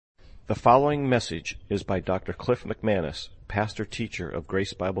The following message is by Dr. Cliff McManus, pastor-teacher of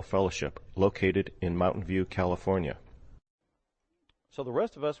Grace Bible Fellowship, located in Mountain View, California. So the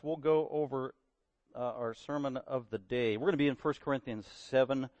rest of us will go over our sermon of the day. We're going to be in 1 Corinthians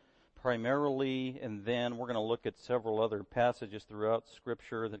 7 primarily, and then we're going to look at several other passages throughout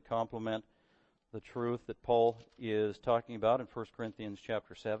Scripture that complement the truth that Paul is talking about in 1 Corinthians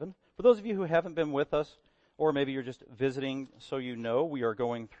chapter 7. For those of you who haven't been with us, or maybe you're just visiting so you know, we are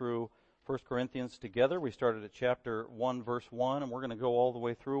going through 1 Corinthians together. We started at chapter 1, verse 1, and we're going to go all the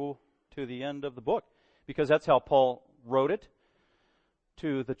way through to the end of the book, because that's how Paul wrote it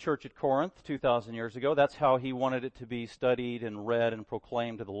to the church at Corinth 2,000 years ago. That's how he wanted it to be studied and read and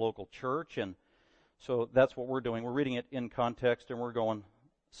proclaimed to the local church, and so that's what we're doing. We're reading it in context, and we're going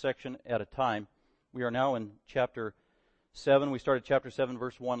section at a time. We are now in chapter 7. We started chapter 7,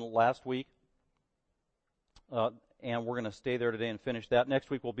 verse 1 last week, and we're going to stay there today and finish that.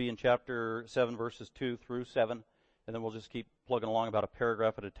 Next week we'll be in chapter 7, verses 2 through 7, and then we'll just keep plugging along about a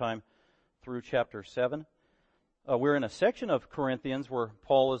paragraph at a time through chapter 7. We're in a section of Corinthians where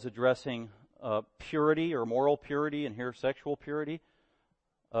Paul is addressing purity or moral purity, and here sexual purity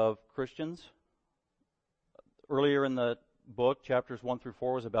of Christians. Earlier in the book, chapters 1 through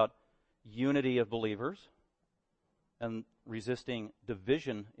 4 was about unity of believers and resisting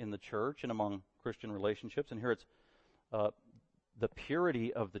division in the church and among Christian relationships. And here it's the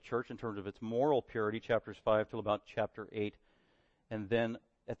purity of the church in terms of its moral purity, chapters 5 till about chapter 8. And then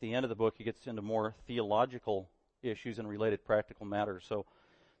at the end of the book, he gets into more theological issues and related practical matters. So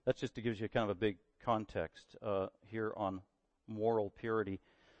that's just to give you kind of a big context here on moral purity.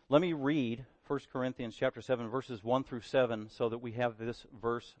 Let me read 1 Corinthians chapter 7, verses 1 through 7, so that we have this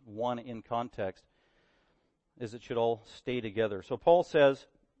verse 1 in context, as it should all stay together. So Paul says,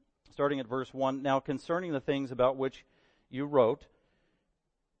 starting at verse 1, "Now concerning the things about which you wrote,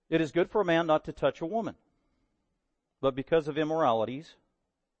 it is good for a man not to touch a woman. But because of immoralities,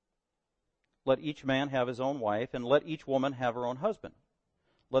 let each man have his own wife, and let each woman have her own husband.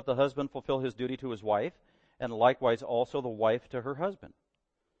 Let the husband fulfill his duty to his wife, and likewise also the wife to her husband.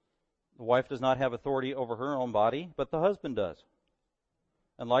 The wife does not have authority over her own body, but the husband does.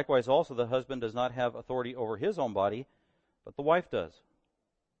 And likewise also the husband does not have authority over his own body, but the wife does.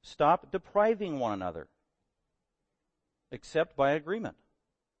 Stop depriving one another, except by agreement,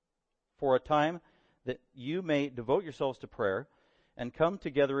 for a time that you may devote yourselves to prayer and come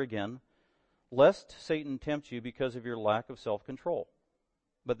together again, lest Satan tempt you because of your lack of self-control.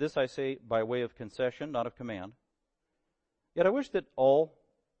 But this I say by way of concession, not of command. Yet I wish that all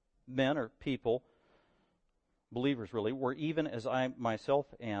men or people, believers really, were even as I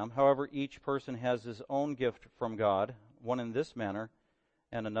myself am. However, each person has his own gift from God, one in this manner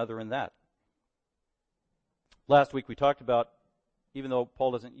and another in that." Last week we talked about, even though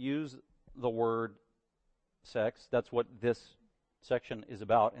Paul doesn't use the word sex, that's what this section is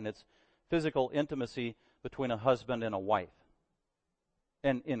about, and it's physical intimacy between a husband and a wife.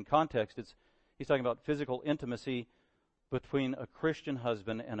 And in context, he's talking about physical intimacy between a Christian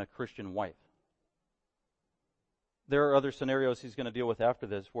husband and a Christian wife. There are other scenarios he's going to deal with after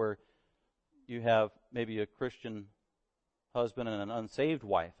this where you have maybe a Christian husband and an unsaved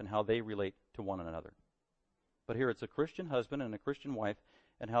wife and how they relate to one another. But here it's a Christian husband and a Christian wife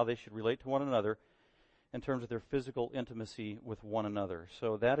and how they should relate to one another in terms of their physical intimacy with one another.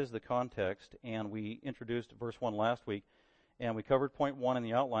 So that is the context, and we introduced verse 1 last week, and we covered point 1 in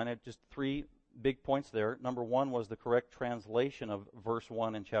the outline. I had just 3 big points there. Number 1 was the correct translation of verse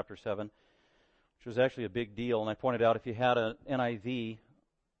 1 in chapter 7, which was actually a big deal. And I pointed out if you had an NIV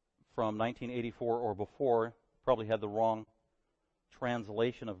from 1984 or before, probably had the wrong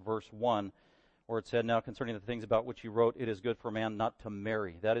translation of verse 1, where it said, "Now concerning the things about which you wrote, it is good for a man not to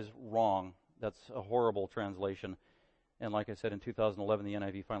marry." That is wrong. That's a horrible translation. And like I said, in 2011, the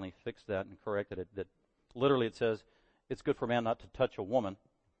NIV finally fixed that and corrected it. That literally it says, it's good for a man not to touch a woman,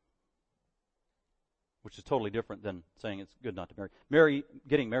 which is totally different than saying it's good not to marry.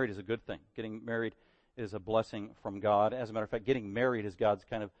 Getting married is a good thing. Getting married is a blessing from God. As a matter of fact, getting married is God's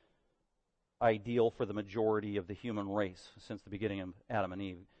kind of ideal for the majority of the human race since the beginning of Adam and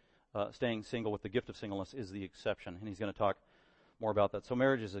Eve. Staying single with the gift of singleness is the exception, and he's going to talk more about that. So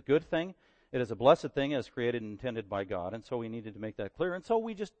marriage is a good thing. It is a blessed thing as created and intended by God, and so we needed to make that clear. And so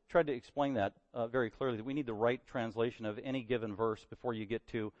we just tried to explain that very clearly, that we need the right translation of any given verse before you get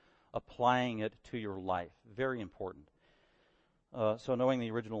to applying it to your life. Very important. So knowing the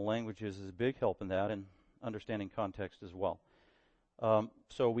original languages is a big help in that, and understanding context as well.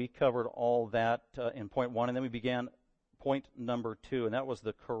 So we covered all that in point 1, and then we began point number 2, and that was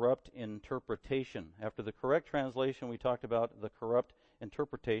the corrupt interpretation. After the correct translation, we talked about the corrupt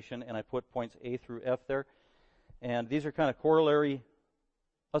interpretation, and I put points A through F there. And these are kind of corollary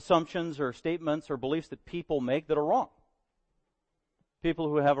assumptions or statements or beliefs that people make that are wrong. People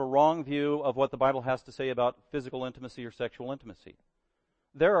who have a wrong view of what the Bible has to say about physical intimacy or sexual intimacy.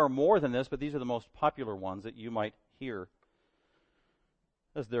 There are more than this, but these are the most popular ones that you might hear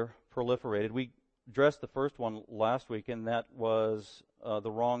as they're proliferated. We addressed the first one last week, and that was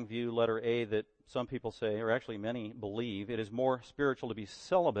the wrong view, letter A, that some people say, or actually many believe, it is more spiritual to be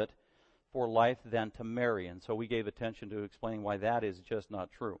celibate for life than to marry. And so we gave attention to explaining why that is just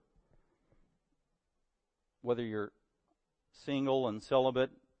not true. Whether you're single and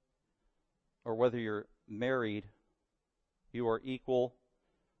celibate or whether you're married, you are equal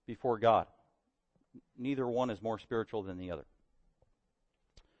before God. Neither one is more spiritual than the other.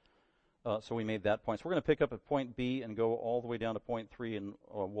 So we made that point. So we're going to pick up at point B and go all the way down to point 3, and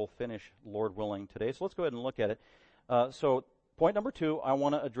we'll finish, Lord willing, today. So let's go ahead and look at it. So point number 2, I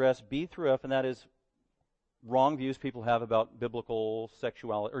want to address B through F, and that is wrong views people have about biblical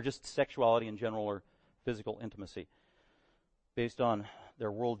sexuality, or just sexuality in general, or physical intimacy, based on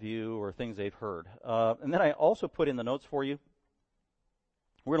their worldview or things they've heard. And then I also put in the notes for you,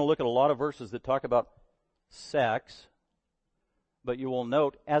 we're going to look at a lot of verses that talk about sex, but you will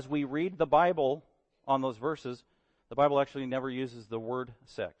note, as we read the Bible on those verses, the Bible actually never uses the word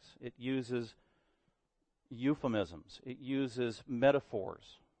sex. It uses euphemisms. It uses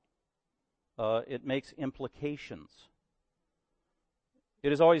metaphors. It makes implications.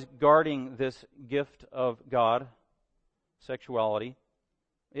 It is always guarding this gift of God, sexuality,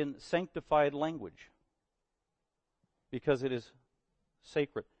 in sanctified language, because it is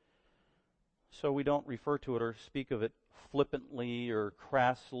sacred. So we don't refer to it or speak of it flippantly or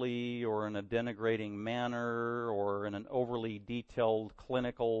crassly or in a denigrating manner or in an overly detailed,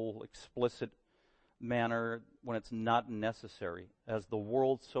 clinical, explicit manner when it's not necessary, as the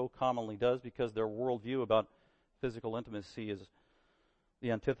world so commonly does, because their worldview about physical intimacy is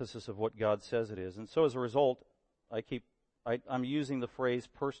the antithesis of what God says it is. And so as a result, I'm using the phrase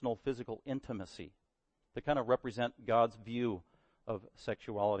personal physical intimacy to kind of represent God's view of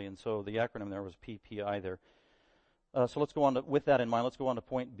sexuality. And so the acronym there was PPI there. So let's go on to, with that in mind, let's go on to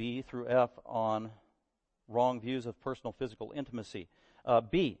point B through F on wrong views of personal physical intimacy.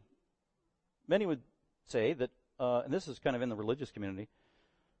 B, many would say that, and this is kind of in the religious community,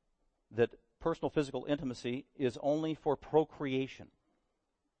 that personal physical intimacy is only for procreation.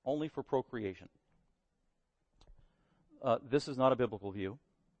 Only for procreation. This is not a biblical view.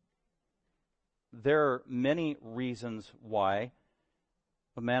 There are many reasons why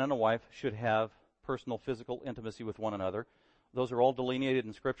a man and a wife should have personal physical intimacy with one another. Those are all delineated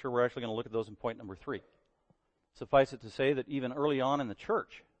in Scripture. We're actually going to look at those in point number 3. Suffice it to say that even early on in the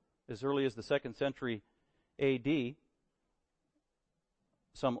church, as early as the 2nd century A.D.,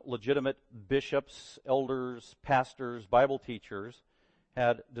 some legitimate bishops, elders, pastors, Bible teachers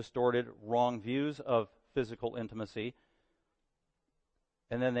had distorted, wrong views of physical intimacy.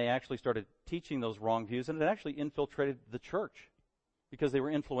 And then they actually started teaching those wrong views, and it actually infiltrated the church because they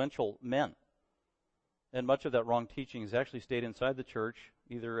were influential men. And much of that wrong teaching has actually stayed inside the church,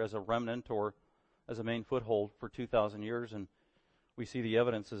 either as a remnant or as a main foothold for 2,000 years. And we see the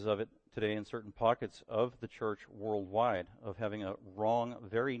evidences of it today in certain pockets of the church worldwide, of having a wrong,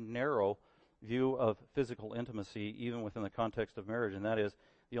 very narrow view of physical intimacy, even within the context of marriage. And that is,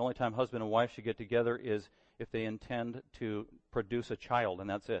 the only time husband and wife should get together is if they intend to produce a child, and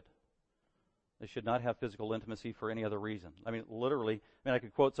that's it. They should not have physical intimacy for any other reason. I mean, literally, I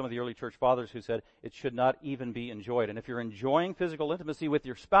could quote some of the early church fathers who said it should not even be enjoyed. And if you're enjoying physical intimacy with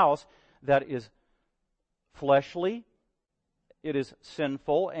your spouse, that is fleshly, it is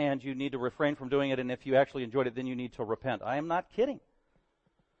sinful, and you need to refrain from doing it. And if you actually enjoyed it, then you need to repent. I am not kidding.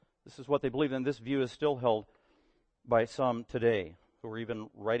 This is what they believe, and this view is still held by some today who are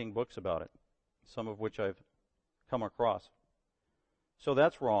even writing books about it, some of which I've come across. So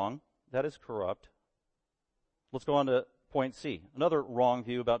that's wrong. That is corrupt. Let's go on to point C. Another wrong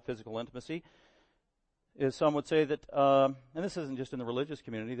view about physical intimacy is some would say that, and this isn't just in the religious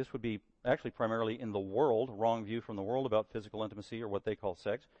community, this would be actually primarily in the world, wrong view from the world about physical intimacy, or what they call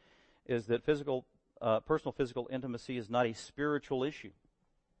sex, is that personal physical intimacy is not a spiritual issue.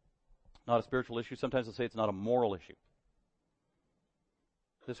 Not a spiritual issue. Sometimes they'll say it's not a moral issue.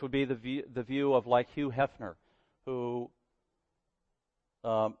 This would be the view of, like, Hugh Hefner, who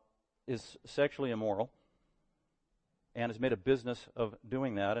is sexually immoral and has made a business of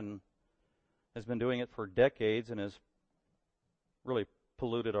doing that and has been doing it for decades and has really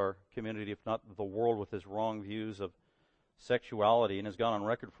polluted our community, if not the world, with his wrong views of sexuality, and has gone on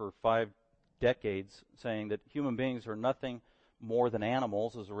record for 5 decades saying that human beings are nothing more than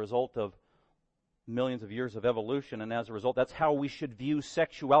animals as a result of millions of years of evolution, and as a result, that's how we should view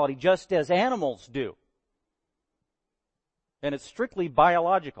sexuality, just as animals do. And it's strictly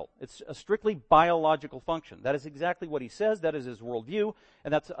biological. It's a strictly biological function. That is exactly what he says. That is his worldview,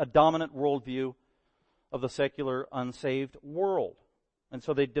 and that's a dominant worldview of the secular, unsaved world. And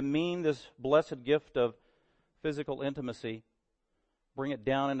so they demean this blessed gift of physical intimacy, bring it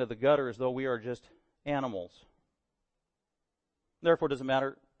down into the gutter as though we are just animals. Therefore, it doesn't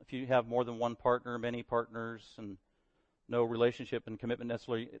matter if you have more than one partner, many partners, and no relationship and commitment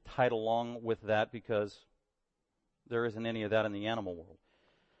necessarily tied along with that, because there isn't any of that in the animal world.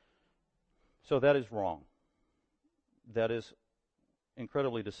 So that is wrong. That is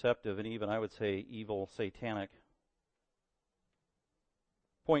incredibly deceptive, and even, I would say, evil, satanic.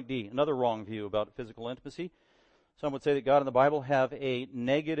 Point D, another wrong view about physical intimacy. Some would say that God and the Bible have a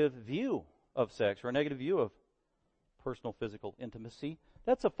negative view of sex, or a negative view of personal physical intimacy.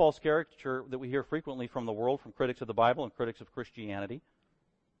 That's a false caricature that we hear frequently from the world, from critics of the Bible and critics of Christianity.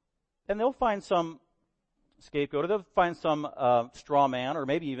 And they'll find some scapegoat, or they'll find some straw man, or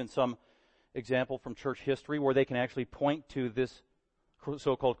maybe even some example from church history where they can actually point to this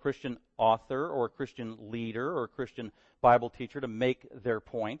so-called Christian author or Christian leader or Christian Bible teacher to make their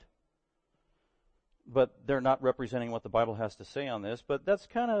point. But they're not representing what the Bible has to say on this. But that's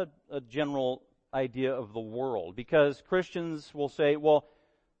kind of a general idea of the world, because Christians will say, well,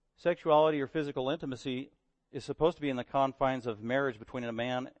 sexuality or physical intimacy is supposed to be in the confines of marriage between a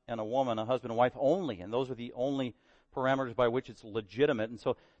man and a woman, a husband and wife only, and those are the only parameters by which it's legitimate. And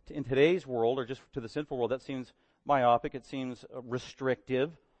so in today's world, or just to the sinful world, that seems myopic, it seems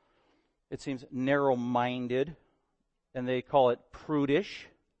restrictive, it seems narrow-minded, and they call it prudish.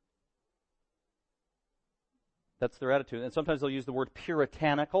 That's their attitude. And sometimes they'll use the word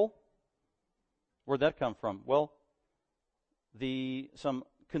puritanical. Where'd that come from? Well, some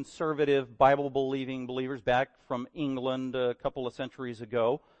conservative Bible-believing believers back from England a couple of centuries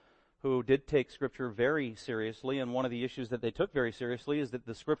ago who did take Scripture very seriously, and one of the issues that they took very seriously is that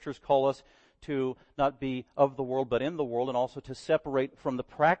the Scriptures call us to not be of the world but in the world, and also to separate from the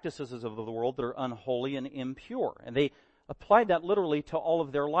practices of the world that are unholy and impure. And they applied that literally to all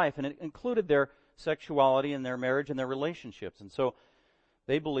of their life, and it included their sexuality and their marriage and their relationships. And so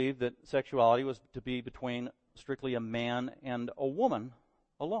they believed that sexuality was to be between strictly a man and a woman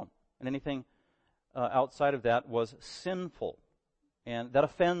alone. And anything outside of that was sinful. And that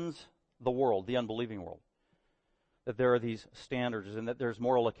offends the world, the unbelieving world. That there are these standards, and that there's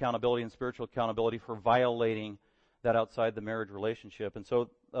moral accountability and spiritual accountability for violating that outside the marriage relationship. And so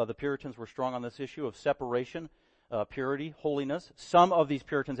the Puritans were strong on this issue of separation, purity, holiness. Some of these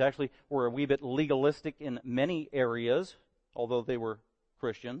Puritans actually were a wee bit legalistic in many areas, although they were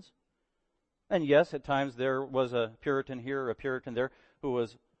Christians. And yes, at times there was a Puritan here, a Puritan there, who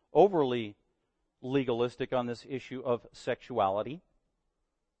was overly legalistic on this issue of sexuality.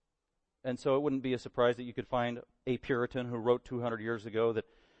 And so it wouldn't be a surprise that you could find a Puritan who wrote 200 years ago that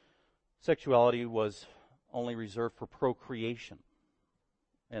sexuality was only reserved for procreation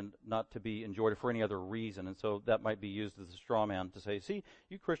and not to be enjoyed for any other reason. And so that might be used as a straw man to say, see,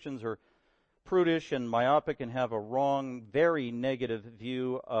 you Christians are prudish and myopic and have a wrong, very negative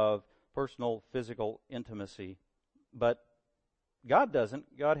view of personal physical intimacy. But God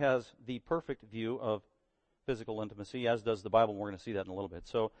doesn't. God has the perfect view of physical intimacy, as does the Bible, and we're going to see that in a little bit.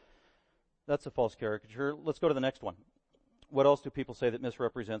 So that's a false caricature. Let's go to the next one. What else do people say that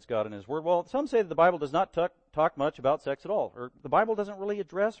misrepresents God and His Word? Well, some say that the Bible does not talk much about sex at all, or the Bible doesn't really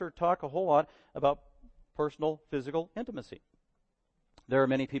address or talk a whole lot about personal physical intimacy. There are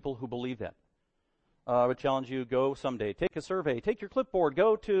many people who believe that. I would challenge you, go someday, take a survey, take your clipboard,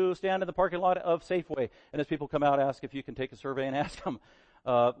 go to stand in the parking lot of Safeway, and as people come out, ask if you can take a survey and ask them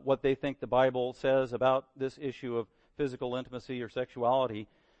what they think the Bible says about this issue of physical intimacy or sexuality.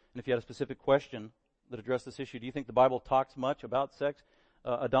 And if you had a specific question that addressed this issue, do you think the Bible talks much about sex?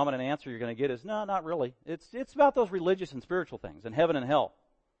 A dominant answer you're going to get is, no, not really. It's about those religious and spiritual things, and heaven and hell.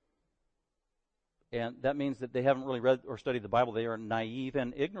 And that means that they haven't really read or studied the Bible. They are naive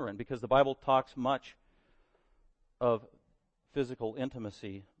and ignorant, because the Bible talks much of physical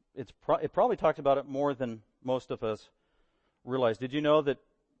intimacy. It probably talks about it more than most of us realize. Did you know that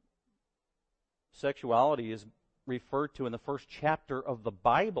sexuality is referred to in the first chapter of the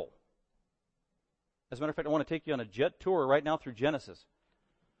Bible? As a matter of fact, I want to take you on a jet tour right now through Genesis.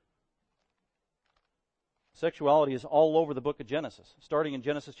 Sexuality is all over the book of Genesis, starting in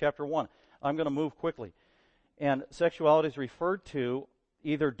Genesis chapter 1. I'm going to move quickly. And sexuality is referred to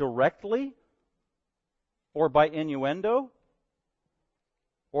either directly or by innuendo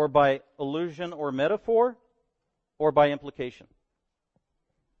or by allusion or metaphor or by implication.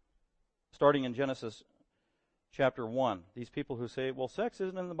 Starting in Genesis chapter 1, these people who say, well, sex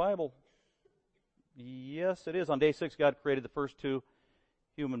isn't in the Bible. Yes, it is. On day 6, God created the first 2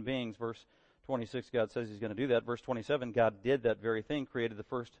 human beings. Verse 26, God says He's going to do that. Verse 27, God did that very thing, created the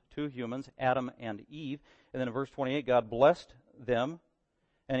first 2 humans, Adam and Eve. And then in verse 28, God blessed them,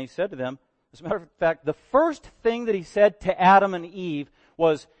 and He said to them, as a matter of fact, the first thing that He said to Adam and Eve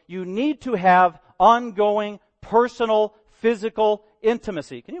was, you need to have ongoing, personal, physical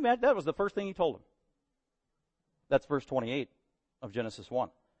intimacy. Can you imagine? That was the first thing He told them. That's verse 28 of Genesis 1.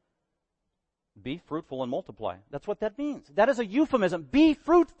 Be fruitful and multiply. That's what that means. That is a euphemism. Be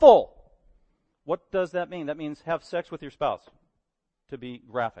fruitful. What does that mean? That means have sex with your spouse, to be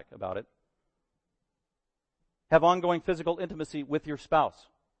graphic about it. Have ongoing physical intimacy with your spouse.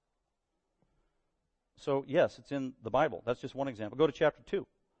 So, yes, it's in the Bible. That's just one example. Go to chapter 2.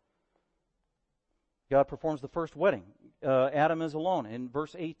 God performs the first wedding. Adam is alone. In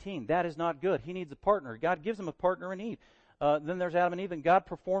verse 18, that is not good. He needs a partner. God gives him a partner in Eve. Then there's Adam and Eve, and God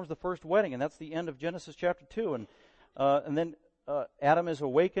performs the first wedding, and that's the end of Genesis chapter 2. And then Adam is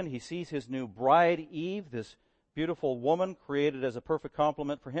awakened. He sees his new bride, Eve, this beautiful woman created as a perfect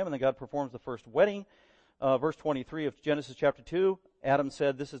complement for him, and then God performs the first wedding. Verse 23 of Genesis chapter 2, Adam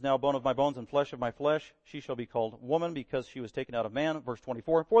said, this is now bone of my bones and flesh of my flesh. She shall be called woman because she was taken out of man. Verse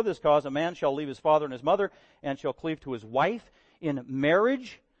 24, for this cause a man shall leave his father and his mother and shall cleave to his wife. In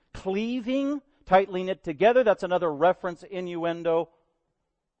marriage, cleaving, tightly knit together, that's another reference, innuendo,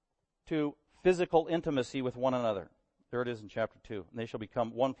 to physical intimacy with one another. There it is in chapter 2. And they shall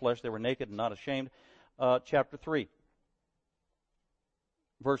become one flesh. They were naked and not ashamed. Chapter 3,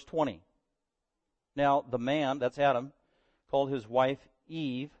 verse 20. Now, the man, that's Adam, called his wife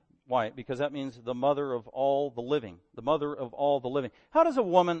Eve. Why? Because that means the mother of all the living. The mother of all the living. How does a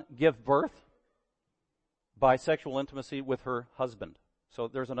woman give birth? By sexual intimacy with her husband. So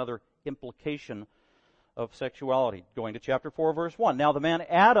there's another implication of sexuality. Going to chapter 4, verse 1. Now, the man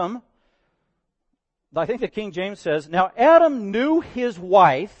Adam, I think the King James says, now Adam knew his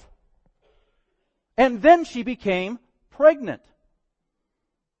wife, and then she became pregnant.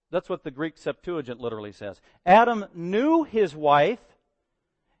 That's what the Greek Septuagint literally says. Adam knew his wife,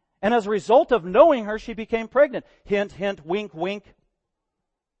 and as a result of knowing her, she became pregnant. Hint, hint, wink, wink.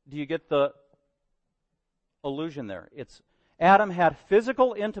 Do you get the allusion there? It's Adam had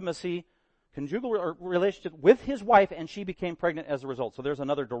physical intimacy, conjugal relationship with his wife, and she became pregnant as a result. So there's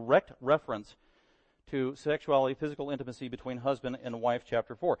another direct reference to sexuality, physical intimacy between husband and wife,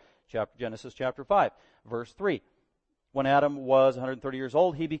 chapter 4. Genesis chapter 5, verse 3. When Adam was 130 years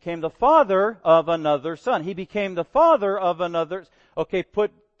old, he became the father of another son. He became the father of another. Okay,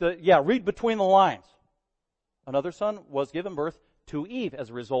 read between the lines. Another son was given birth to Eve as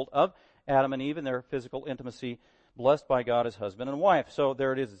a result of Adam and Eve and their physical intimacy, blessed by God as husband and wife. So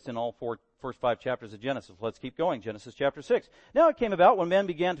there it is. It's in all first 5 chapters of Genesis. Let's keep going. Genesis chapter 6. Now it came about when men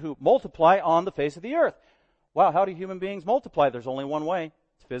began to multiply on the face of the earth. Wow, how do human beings multiply? There's only one way.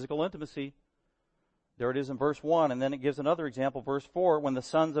 It's physical intimacy. There it is in verse 1, and then it gives another example, verse 4, when the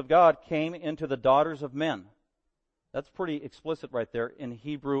sons of God came into the daughters of men. That's pretty explicit right there in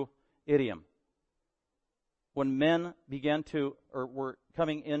Hebrew idiom. When men were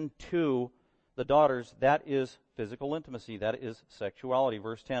coming into the daughters, that is physical intimacy. That is sexuality.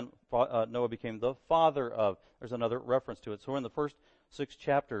 Verse 10, Noah became the father of. There's another reference to it. So we're in the first 6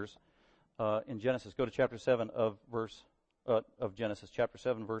 chapters in Genesis. Go to chapter 7 of Genesis, chapter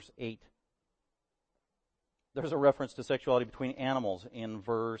 7, verse 8. There's a reference to sexuality between animals in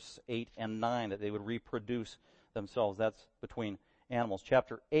verse 8 and 9, that they would reproduce themselves. That's between animals.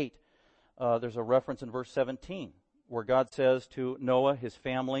 Chapter 8, there's a reference in verse 17 where God says to Noah, his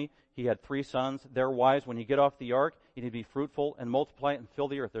family, he had 3 sons, their wives, when you get off the ark, you need to be fruitful and multiply and fill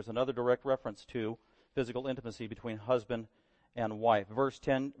the earth. There's another direct reference to physical intimacy between husband and wife.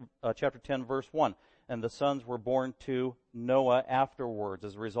 Chapter 10, verse 1. And the sons were born to Noah afterwards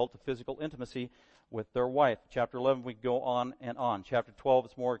as a result of physical intimacy with their wife. Chapter 11, we go on and on. Chapter 12,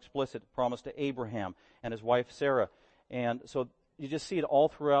 it's more explicit, promise to Abraham and his wife Sarah. And so you just see it all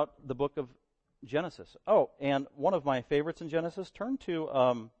throughout the book of Genesis. Oh, and one of my favorites in Genesis, turn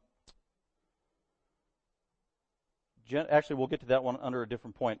to, actually we'll get to that one under a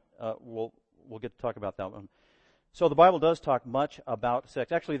different point. We'll get to talk about that one. So the Bible does talk much about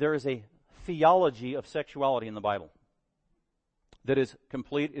sex. Actually, there is a theology of sexuality in the Bible that is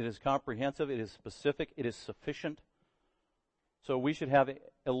complete, it is comprehensive, it is specific, it is sufficient. So we should have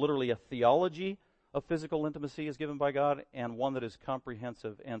literally a theology of physical intimacy as given by God, and one that is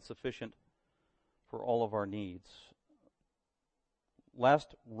comprehensive and sufficient for all of our needs.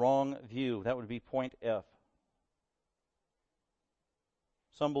 Last wrong view, that would be point F.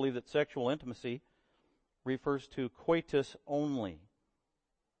 Some believe that sexual intimacy refers to coitus only.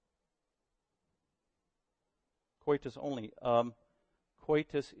 Coitus only.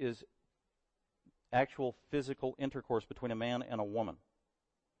 Coitus is actual physical intercourse between a man and a woman.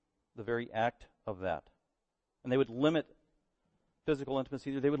 The very act of that. And they would limit physical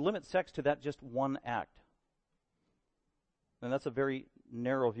intimacy. They would limit sex to that just one act. And that's a very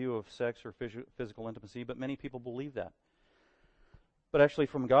narrow view of sex or physical intimacy, but many people believe that. But actually,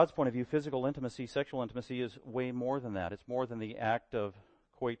 from God's point of view, physical intimacy, sexual intimacy is way more than that. It's more than the act of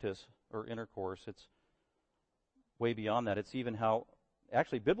coitus or intercourse. It's way beyond that. It's even how,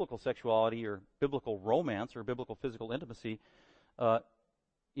 actually, biblical sexuality or biblical romance or biblical physical intimacy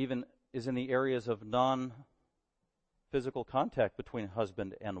even is in the areas of non-physical contact between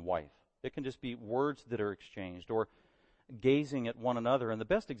husband and wife. It can just be words that are exchanged or gazing at one another. And the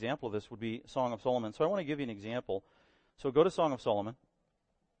best example of this would be Song of Solomon. So I want to give you an example. So go to Song of Solomon.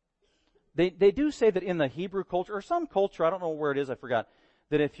 They do say that in the Hebrew culture, or some culture, I don't know where it is, I forgot,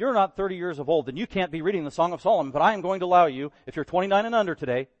 that if you're not 30 years of old, then you can't be reading the Song of Solomon. But I am going to allow you, if you're 29 and under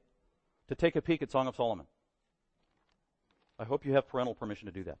today, to take a peek at Song of Solomon. I hope you have parental permission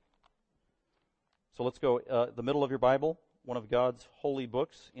to do that. So let's go, the middle of your Bible, one of God's holy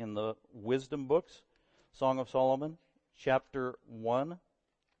books in the wisdom books, Song of Solomon, chapter 1,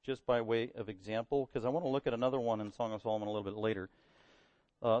 just by way of example, because I want to look at another one in Song of Solomon a little bit later.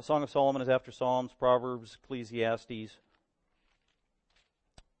 Song of Solomon is after Psalms, Proverbs, Ecclesiastes.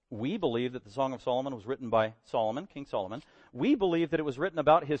 We believe that the Song of Solomon was written by Solomon, King Solomon. We believe that it was written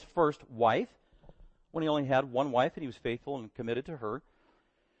about his first wife, when he only had one wife and he was faithful and committed to her.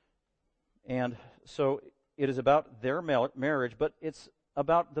 And so it is about their marriage, but it's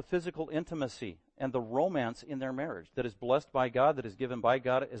about the physical intimacy and the romance in their marriage that is blessed by God, that is given by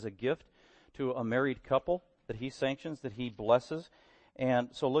God as a gift to a married couple that he sanctions, that he blesses. And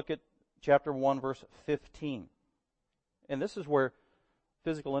so look at chapter 1, verse 15. And this is where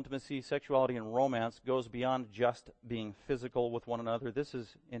physical intimacy, sexuality, and romance goes beyond just being physical with one another. This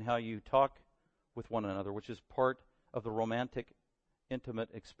is in how you talk with one another, which is part of the romantic, intimate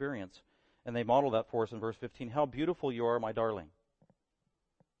experience. And they model that for us in verse 15. How beautiful you are, my darling.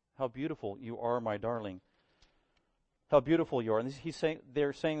 How beautiful you are, my darling. How beautiful you are. And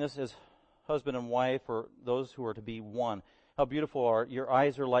they're saying this as husband and wife, or those who are to be one. How beautiful are your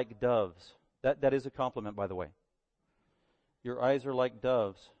eyes are like doves. That is a compliment, by the way. Your eyes are like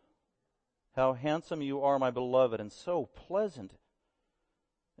doves. How handsome you are, my beloved, and so pleasant.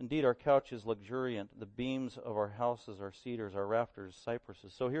 Indeed, our couch is luxuriant. The beams of our houses are cedars, our rafters,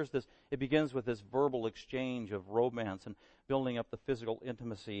 cypresses. So here's this. It begins with this verbal exchange of romance and building up the physical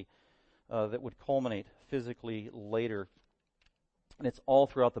intimacy that would culminate physically later. And it's all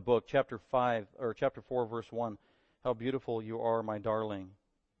throughout the book. Chapter 4, verse 1. How beautiful you are, my darling.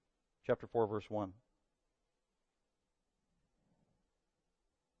 Chapter 4, verse 1.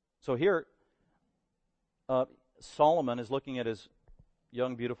 So here, Solomon is looking at his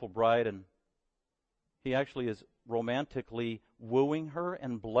young, beautiful bride, and he actually is romantically wooing her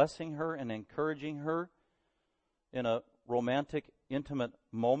and blessing her and encouraging her in a romantic, intimate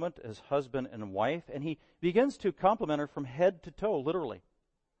moment as husband and wife. And he begins to compliment her from head to toe, literally,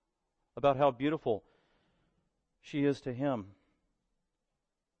 about how beautiful she is to him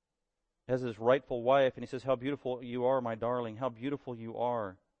as his rightful wife. And he says, how beautiful you are, my darling. How beautiful you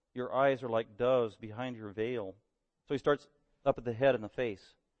are. Your eyes are like doves behind your veil. So he starts up at the head and the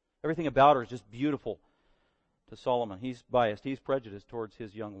face. Everything about her is just beautiful to Solomon. He's biased. He's prejudiced towards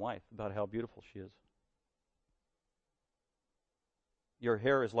his young wife about how beautiful she is. Your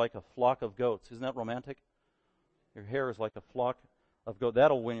hair is like a flock of goats. Isn't that romantic? Your hair is like a flock of goats.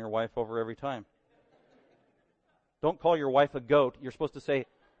 That'll win your wife over every time. Don't call your wife a goat. You're supposed to say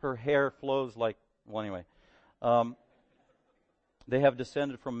her hair flows like, well, anyway. They have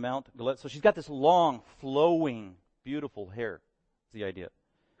descended from Mount Gilead. So she's got this long, flowing, beautiful hair, is the idea.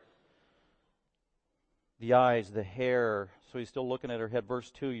 The eyes, the hair. So he's still looking at her head.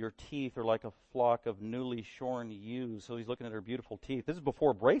 Verse 2, your teeth are like a flock of newly shorn ewes. So he's looking at her beautiful teeth. This is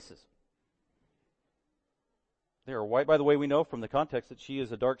before braces. They are white. By the way, we know from the context that she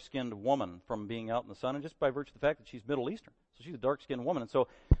is a dark-skinned woman from being out in the sun, and just by virtue of the fact that she's Middle Eastern. So she's a dark-skinned woman. And so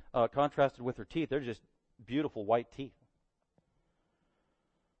contrasted with her teeth, they're just beautiful white teeth.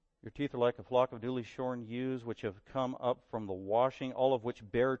 Your teeth are like a flock of newly shorn ewes which have come up from the washing, all of which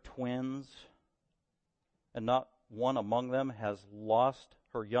bear twins, and not one among them has lost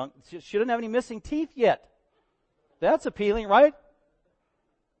her young. She doesn't have any missing teeth yet. That's appealing, right?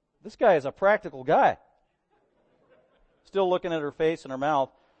 This guy is a practical guy. Still looking at her face and her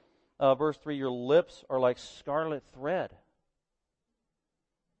mouth. Verse 3, your lips are like scarlet thread.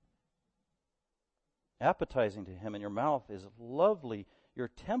 appetizing to him, and your mouth is lovely. Your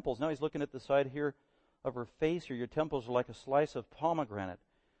temples, now he's looking at the side here of her face here, your temples are like a slice of pomegranate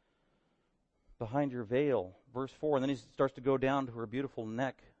behind your veil. Verse 4, and then he starts to go down to her beautiful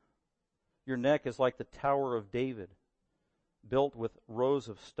neck. Your neck is like the Tower of David, built with rows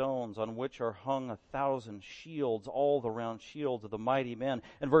of stones on which are hung 1,000 shields, all the round shields of the mighty men.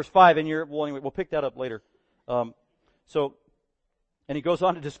 And verse 5, and we'll pick that up later. And he goes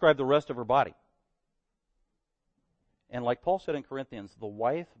on to describe the rest of her body. And like Paul said in Corinthians, the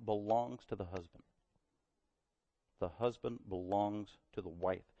wife belongs to the husband. The husband belongs to the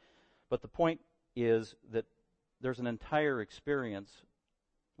wife. But the point is that there's an entire experience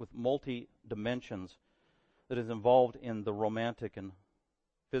with multi-dimensions that is involved in the romantic and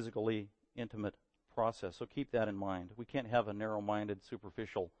physically intimate process. So keep that in mind. We can't have a narrow-minded,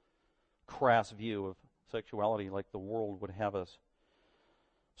 superficial, crass view of sexuality like the world would have us.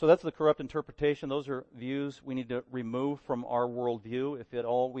 So that's the corrupt interpretation. Those are views we need to remove from our worldview. If at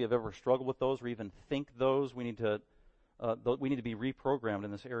all we have ever struggled with those or even think those, we need to be reprogrammed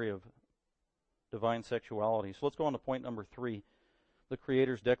in this area of divine sexuality. So let's go on to point number 3. The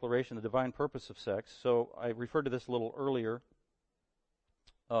Creator's declaration, the divine purpose of sex. So I referred to this a little earlier,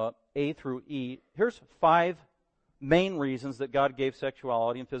 A through E. Here's 5 main reasons that God gave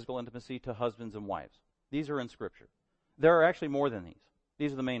sexuality and physical intimacy to husbands and wives. These are in Scripture. There are actually more than these.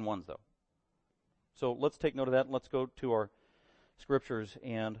 These are the main ones, though. So let's take note of that. Let's go to our Scriptures,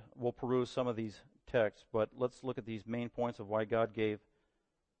 and we'll peruse some of these texts. But let's look at these main points of why God gave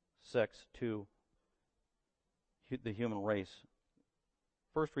sex to the human race.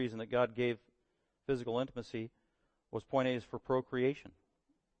 First reason that God gave physical intimacy was point A is for procreation.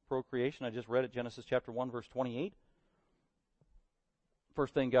 Procreation, I just read it, Genesis chapter 1, verse 28.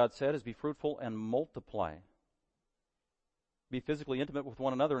 First thing God said is be fruitful and multiply. Be physically intimate with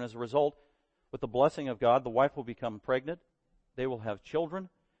one another, and as a result, with the blessing of God, the wife will become pregnant. They will have children.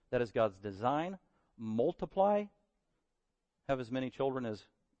 That is God's design. Multiply. Have as many children as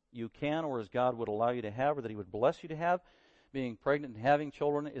you can or as God would allow you to have or that He would bless you to have. Being pregnant and having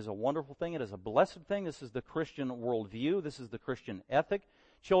children is a wonderful thing. It is a blessed thing. This is the Christian worldview. This is the Christian ethic.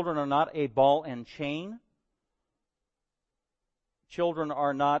 Children are not a ball and chain. Children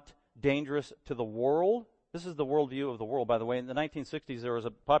are not dangerous to the world. This is the worldview of the world, by the way. In the 1960s, there was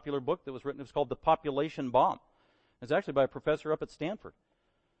a popular book that was written. It was called The Population Bomb. It's actually by a professor up at Stanford.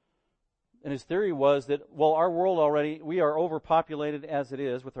 And his theory was that, well, our world already, we are overpopulated as it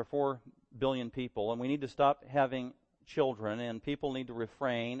is with our 4 billion people, and we need to stop having children, and people need to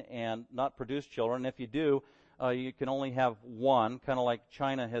refrain and not produce children. And if you do, you can only have one, kind of like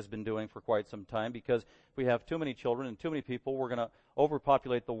China has been doing for quite some time, because if we have too many children and too many people, we're going to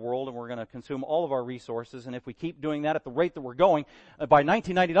overpopulate the world and we're going to consume all of our resources. And if we keep doing that at the rate that we're going, by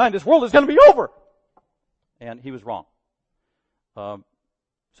 1999, this world is going to be over. And he was wrong.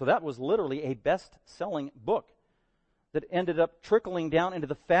 So that was literally a best-selling book that ended up trickling down into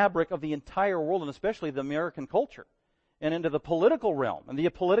the fabric of the entire world, and especially the American culture, and into the political realm and the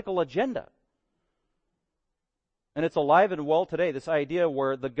political agenda. And it's alive and well today, this idea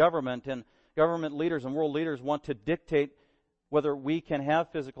where the government and government leaders and world leaders want to dictate whether we can have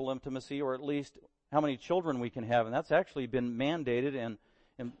physical intimacy or at least how many children we can have. And that's actually been mandated and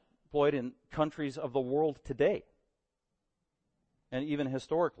employed in countries of the world today. And even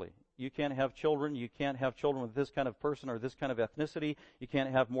historically, you can't have children. You can't have children with this kind of person or this kind of ethnicity. You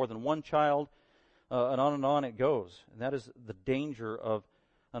can't have more than one child. And on it goes. And that is the danger of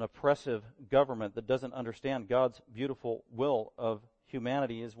an oppressive government that doesn't understand God's beautiful will of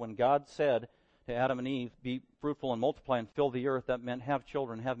humanity. Is when God said to Adam and Eve, be fruitful and multiply and fill the earth, that meant have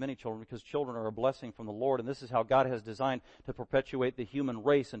children, have many children, because children are a blessing from the Lord. And this is how God has designed to perpetuate the human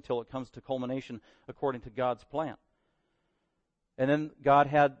race until it comes to culmination according to God's plan. And then God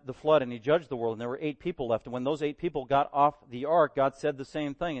had the flood, and He judged the world, and there were 8 people left. And when those 8 people got off the ark, God said the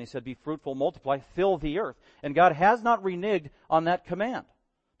same thing. And He said, be fruitful, multiply, fill the earth. And God has not reneged on that command,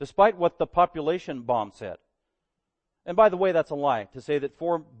 despite what the population bomb said. And by the way, that's a lie, to say that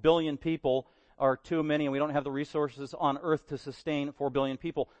 4 billion people are too many and we don't have the resources on earth to sustain 4 billion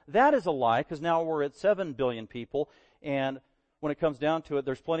people. That is a lie, because now we're at 7 billion people, and when it comes down to it,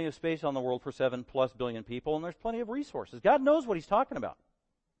 there's plenty of space on the world for 7+ billion people, and there's plenty of resources. God knows what He's talking about.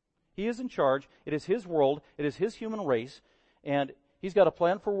 He is in charge. It is His world. It is His human race, and He's got a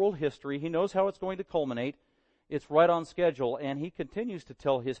plan for world history. He knows how it's going to culminate. It's right on schedule, and He continues to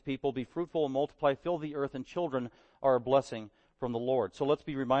tell His people, be fruitful and multiply, fill the earth, and children are a blessing from the Lord. So let's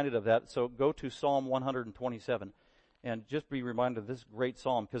be reminded of that. So go to Psalm 127, and just be reminded of this great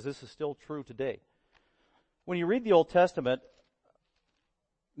psalm, because this is still true today. When you read the Old Testament,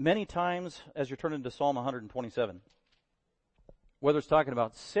 many times as you're turning to Psalm 127, whether it's talking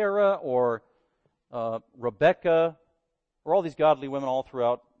about Sarah or Rebecca or all these godly women all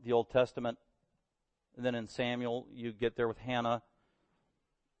throughout the Old Testament, and then in Samuel you get there with Hannah.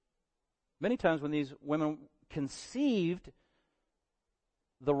 Many times when these women conceived,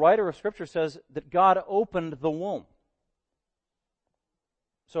 the writer of Scripture says that God opened the womb.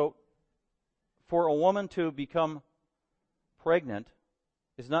 So, for a woman to become pregnant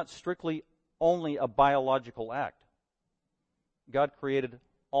is not strictly only a biological act. God created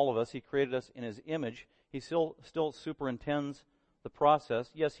all of us. He created us in His image. He still superintends the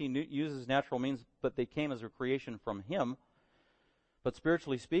process. Yes, He uses natural means, but they came as a creation from Him. But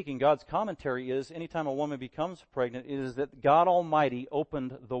spiritually speaking, God's commentary is, anytime a woman becomes pregnant, it is that God Almighty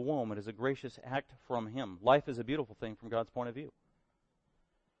opened the womb. It is a gracious act from Him. Life is a beautiful thing from God's point of view.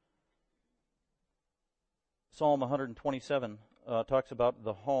 Psalm 127 talks about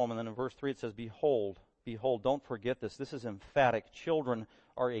the home, and then in verse 3 it says, Behold, behold, don't forget this. This is emphatic. Children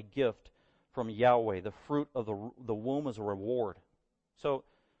are a gift from Yahweh. The fruit of the womb is a reward. So,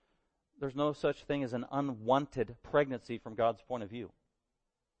 there's no such thing as an unwanted pregnancy from God's point of view.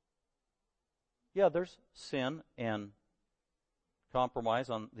 Yeah, there's sin and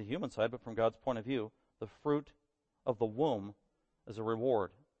compromise on the human side, but from God's point of view, the fruit of the womb is a reward.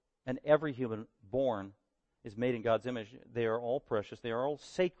 And every human born is made in God's image. They are all precious. They are all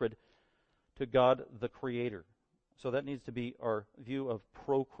sacred to God the Creator. So that needs to be our view of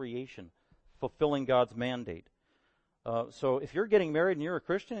procreation, fulfilling God's mandate. So if you're getting married and you're a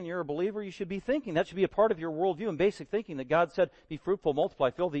Christian and you're a believer, you should be thinking, that should be a part of your worldview and basic thinking, that God said, be fruitful,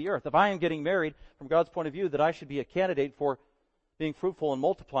 multiply, fill the earth. If I am getting married, from God's point of view, that I should be a candidate for being fruitful and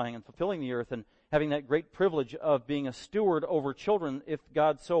multiplying and fulfilling the earth and having that great privilege of being a steward over children if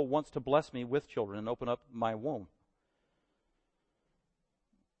God so wants to bless me with children and open up my womb.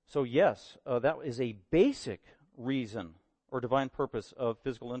 So yes, that is a basic reason or divine purpose of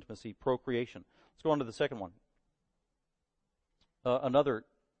physical intimacy, procreation. Let's go on to the second one. Another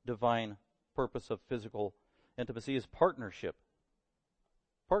divine purpose of physical intimacy is partnership.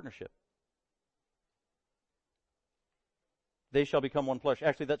 Partnership. They shall become one flesh.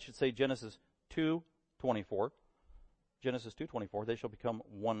 Actually, that should say Genesis 2:24. Genesis 2:24. They shall become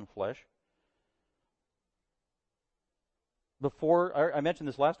one flesh. Before, I mentioned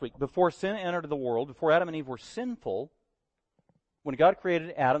this last week, before sin entered the world, before Adam and Eve were sinful, when God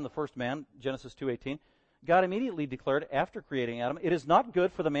created Adam, the first man, Genesis 2:18, God immediately declared, after creating Adam, it is not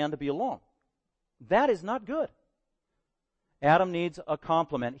good for the man to be alone. That is not good. Adam needs a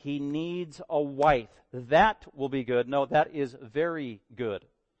complement. He needs a wife. That will be good. No, that is very good,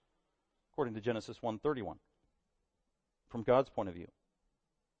 according to Genesis 1:31, from God's point of view.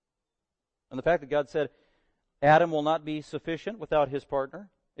 And the fact that God said Adam will not be sufficient without his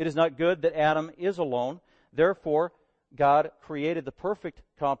partner. It is not good that Adam is alone. Therefore, God created the perfect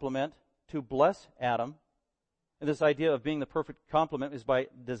complement to bless Adam. And this idea of being the perfect complement is by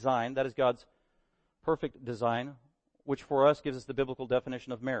design. That is God's perfect design, which for us gives us the biblical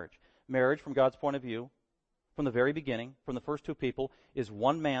definition of marriage. Marriage, from God's point of view, from the very beginning, from the first two people, is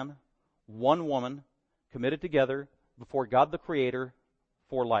one man, one woman, committed together before God the Creator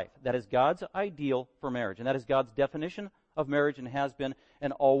for life. That is God's ideal for marriage. And that is God's definition of marriage, and has been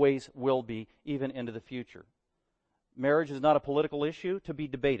and always will be, even into the future. Marriage is not a political issue to be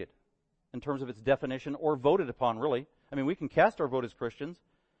debated in terms of its definition or voted upon, really. I mean, we can cast our vote as Christians,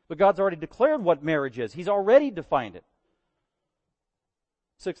 but God's already declared what marriage is. He's already defined it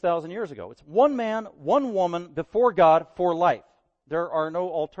 6,000 years ago. It's one man, one woman before God for life. There are no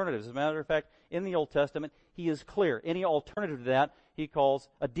alternatives. As a matter of fact, in the Old Testament, He is clear. Any alternative to that, He calls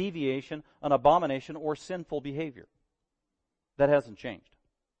a deviation, an abomination, or sinful behavior. That hasn't changed.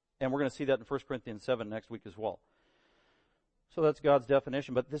 And we're going to see that in 1 Corinthians 7 next week as well. So that's God's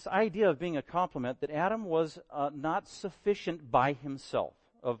definition. But this idea of being a complement, that Adam was not sufficient by himself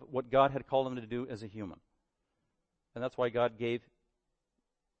of what God had called him to do as a human. And that's why God gave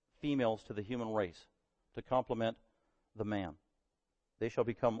females to the human race to complement the man. They shall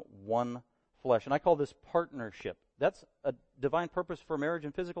become one flesh. And I call this partnership. That's a divine purpose for marriage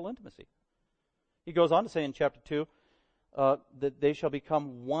and physical intimacy. He goes on to say in chapter 2 that they shall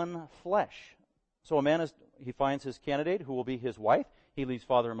become one flesh. So a man he finds his candidate who will be his wife. He leaves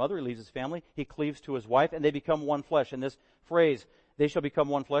father and mother. He leaves his family. He cleaves to his wife, and they become one flesh. And this phrase, they shall become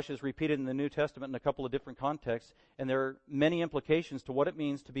one flesh, is repeated in the New Testament in a couple of different contexts. And there are many implications to what it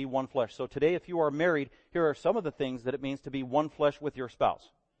means to be one flesh. So today, if you are married, here are some of the things that it means to be one flesh with your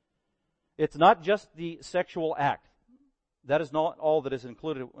spouse. It's not just the sexual act. That is not all that is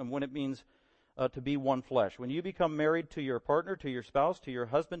included when it means to be one flesh. When you become married to your partner, to your spouse, to your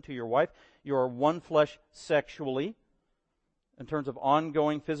husband, to your wife, you are one flesh sexually in terms of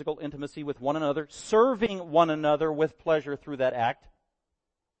ongoing physical intimacy with one another, serving one another with pleasure through that act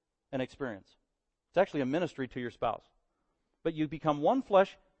and experience. It's actually a ministry to your spouse. But you become one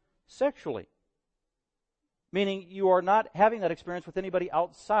flesh sexually, meaning you are not having that experience with anybody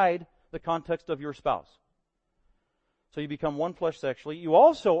outside the context of your spouse. So you become one flesh sexually. You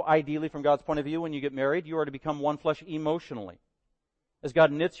also, ideally, from God's point of view, when you get married, you are to become one flesh emotionally, as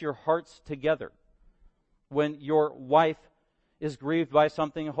God knits your hearts together. When your wife is grieved by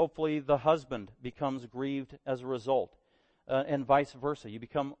something, hopefully the husband becomes grieved as a result, and vice versa. You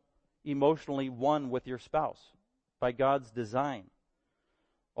become emotionally one with your spouse by God's design.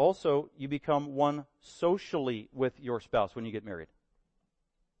 Also, you become one socially with your spouse when you get married.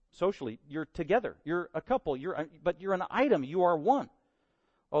 Socially, you're together. You're a couple. But you're an item. You are one.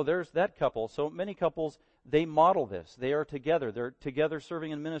 Oh, there's that couple. So many couples, they model this. They are together. They're together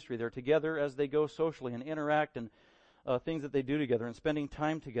serving in ministry. They're together as they go socially and interact and things that they do together and spending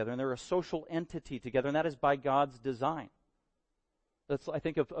time together. And they're a social entity together, and that is by God's design. That's, I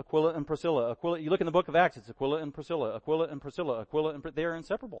think of Aquila and Priscilla. You look in the book of Acts, it's Aquila and Priscilla, Aquila and Priscilla, they are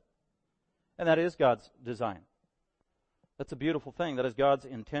inseparable. And that is God's design. That's a beautiful thing. That is God's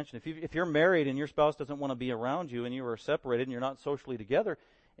intention. If you're married and your spouse doesn't want to be around you and you are separated and you're not socially together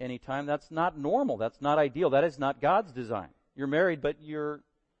anytime, that's not normal. That's not ideal. That is not God's design. You're married, but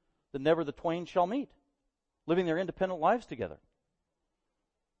never the twain shall meet, living their independent lives together.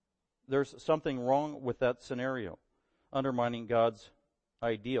 There's something wrong with that scenario, undermining God's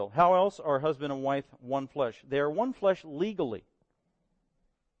ideal. How else are husband and wife one flesh? They are one flesh legally.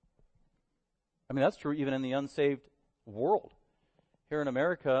 I mean, that's true even in the unsaved world. Here in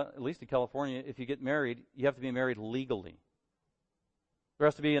America, at least in California, if you get married, you have to be married legally. There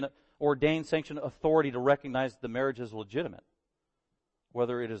has to be an ordained, sanctioned authority to recognize the marriage as legitimate.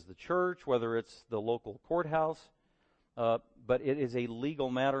 Whether it is the church, whether it's the local courthouse, but it is a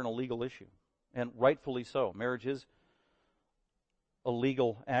legal matter and a legal issue. And rightfully so. Marriage is a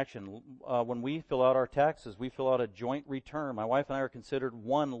legal action. When we fill out our taxes, we fill out a joint return. My wife and I are considered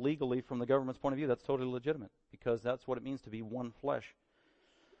one legally from the government's point of view. That's totally legitimate because that's what it means to be one flesh.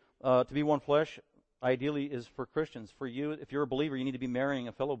 To be one flesh, ideally, is for Christians. For you, if you're a believer, you need to be marrying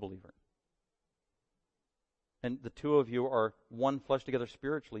a fellow believer. And the two of you are one flesh together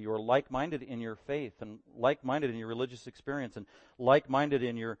spiritually. You are like-minded in your faith and like-minded in your religious experience and like-minded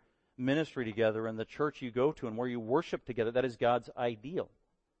in your ministry together and the church you go to and where you worship together. That is God's ideal.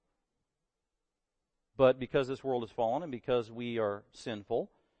 But because this world is fallen and because we are sinful,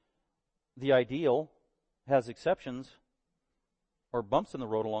 the ideal has exceptions or bumps in the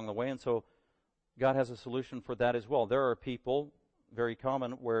road along the way, and so God has a solution for that as well. There are people, very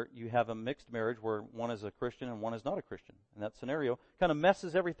common, where you have a mixed marriage where one is a Christian and one is not a Christian. And that scenario kind of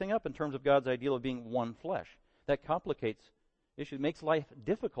messes everything up in terms of God's ideal of being one flesh. That complicates issues, makes life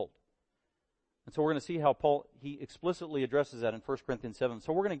difficult. And so we're going to see how Paul, he explicitly addresses that in 1 Corinthians 7.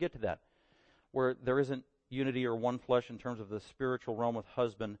 So we're going to get to that, where there isn't unity or one flesh in terms of the spiritual realm with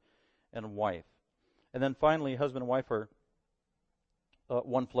husband and wife. And then finally, husband and wife are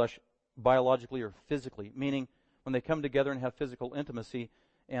one flesh biologically or physically, meaning when they come together and have physical intimacy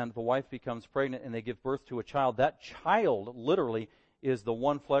and the wife becomes pregnant and they give birth to a child, that child literally is the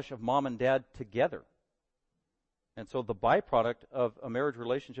one flesh of mom and dad together. And so the byproduct of a marriage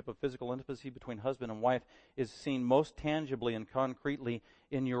relationship of physical intimacy between husband and wife is seen most tangibly and concretely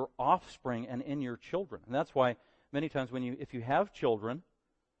in your offspring and in your children. And that's why many times if you have children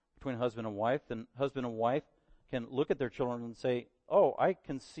between husband and wife, then husband and wife can look at their children and say, oh, I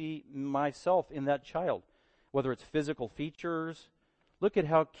can see myself in that child. Whether it's physical features, look at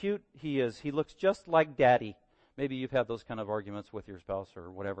how cute he is. He looks just like daddy. Maybe you've had those kind of arguments with your spouse or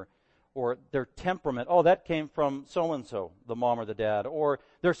whatever. Or their temperament. Oh, that came from so-and-so, the mom or the dad. Or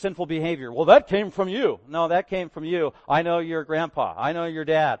their sinful behavior. Well, that came from you. No, that came from you. I know your grandpa. I know your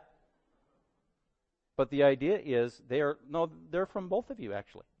dad. But the idea is they're from both of you,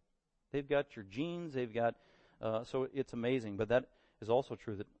 actually. They've got your genes. They've got, so it's amazing. But that is also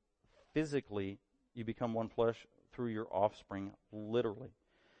true that physically you become one flesh through your offspring, literally.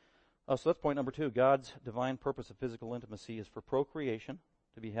 So that's point number 2. God's divine purpose of physical intimacy is for procreation,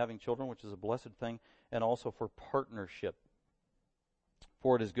 to be having children, which is a blessed thing, and also for partnership.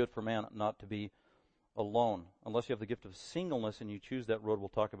 For it is good for man not to be alone. Unless you have the gift of singleness and you choose that road, we'll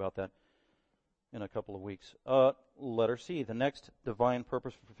talk about that in a couple of weeks. Letter C, the next divine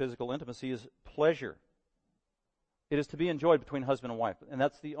purpose for physical intimacy is pleasure. It is to be enjoyed between husband and wife. And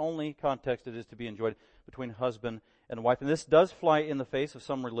that's the only context it is to be enjoyed between husband and wife. And this does fly in the face of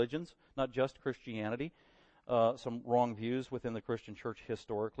some religions, not just Christianity, some wrong views within the Christian church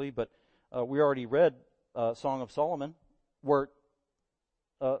historically. But we already read Song of Solomon, where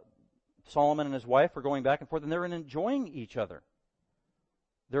Solomon and his wife are going back and forth, and they're enjoying each other.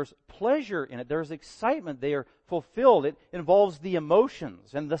 There's pleasure in it. There's excitement. They are fulfilled. It involves the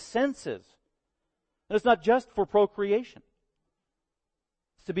emotions and the senses. And it's not just for procreation.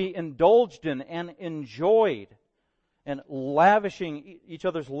 It's to be indulged in and enjoyed and lavishing each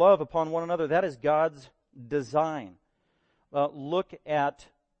other's love upon one another. That is God's design. Look at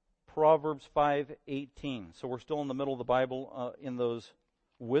Proverbs 5:18. So we're still in the middle of the Bible in those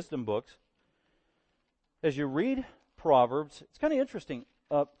wisdom books. As you read Proverbs, it's kind of interesting.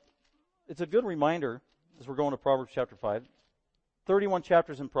 It's a good reminder as we're going to Proverbs chapter 5. 31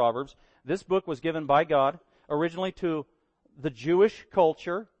 chapters in Proverbs. This book was given by God originally to the Jewish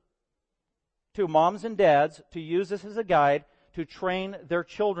culture, to moms and dads, to use this as a guide to train their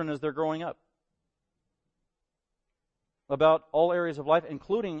children as they're growing up about all areas of life,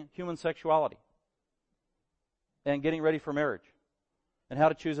 including human sexuality and getting ready for marriage and how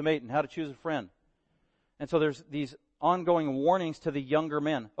to choose a mate and how to choose a friend. And so there's these ongoing warnings to the younger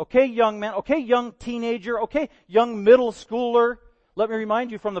men. Okay, young man. Okay, young teenager. Okay, young middle schooler. Let me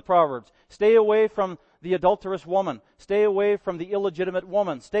remind you from the Proverbs. Stay away from the adulterous woman. Stay away from the illegitimate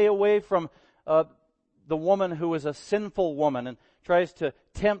woman. Stay away from the woman who is a sinful woman and tries to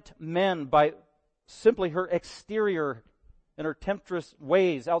tempt men by simply her exterior and her temptress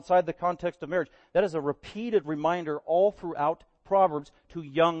ways outside the context of marriage. That is a repeated reminder all throughout Proverbs to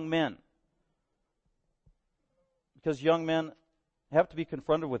young men. Because young men have to be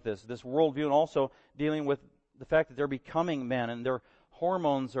confronted with this worldview, and also dealing with the fact that they're becoming men and their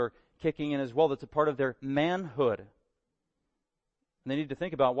hormones are kicking in as well. That's a part of their manhood. And they need to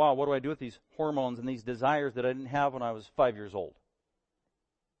think about, wow, what do I do with these hormones and these desires that I didn't have when I was 5 years old?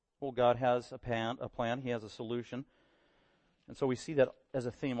 Well, God has a plan. He has a solution. And so we see that as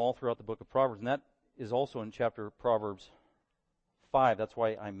a theme all throughout the book of Proverbs. And that is also in chapter Proverbs 5. That's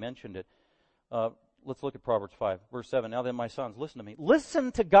why I mentioned it. Let's look at Proverbs 5, verse 7. Now then, my sons, listen to me.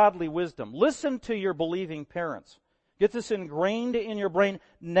 Listen to godly wisdom. Listen to your believing parents. Get this ingrained in your brain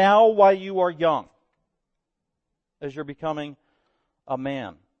now while you are young, as you're becoming a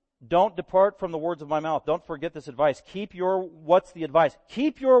man. Don't depart from the words of my mouth. Don't forget this advice. What's the advice?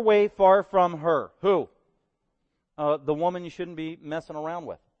 Keep your way far from her. Who? The woman you shouldn't be messing around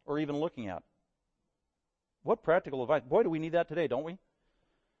with or even looking at. What practical advice. Boy, do we need that today, don't we?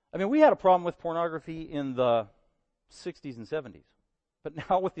 I mean, we had a problem with pornography in the 60s and 70s. But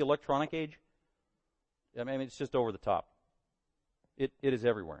now with the electronic age, I mean, it's just over the top. It is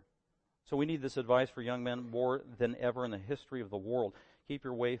everywhere. So we need this advice for young men more than ever in the history of the world. Keep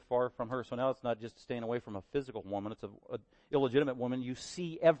your way far from her. So now it's not just staying away from a physical woman. It's an illegitimate woman you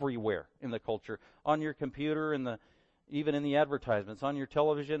see everywhere in the culture. On your computer, even in the advertisements, on your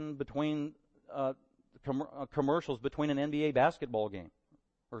television, between commercials between an NBA basketball game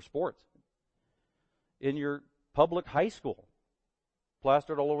or sports. In your public high school,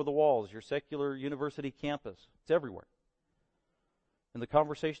 plastered all over the walls, your secular university campus. It's everywhere. In the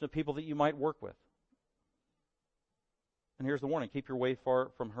conversation of people that you might work with. And here's the warning. Keep your way far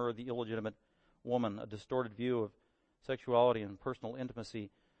from her, the illegitimate woman. A distorted view of sexuality and personal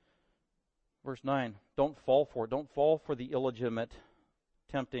intimacy. Verse 9. Don't fall for it. Don't fall for the illegitimate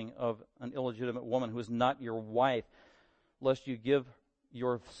tempting of an illegitimate woman who is not your wife, lest you give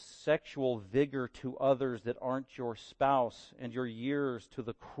your sexual vigor to others that aren't your spouse, and your years to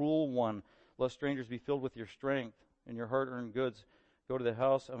the cruel one, lest strangers be filled with your strength, and your hard-earned goods go to the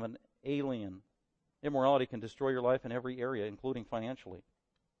house of an alien. Immorality can destroy your life in every area, including financially.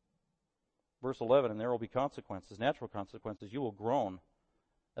 Verse 11, and there will be consequences, natural consequences. You will groan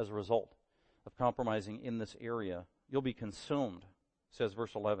as a result of compromising in this area. You'll be consumed, says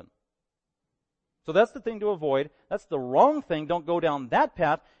verse 11. So that's the thing to avoid. That's the wrong thing. Don't go down that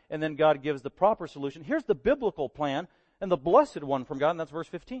path. And then God gives the proper solution. Here's the biblical plan and the blessed one from God, and that's verse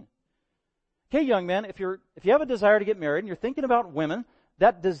 15. Okay, young men, if you have a desire to get married and you're thinking about women,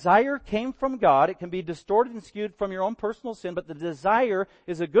 that desire came from God. It can be distorted and skewed from your own personal sin, but the desire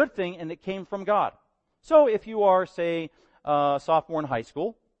is a good thing and it came from God. So if you are, say, a sophomore in high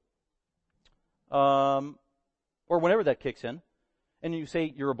school, or whenever that kicks in, and you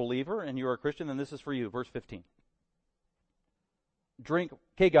say you're a believer and you're a Christian, then this is for you. Verse 15. Drink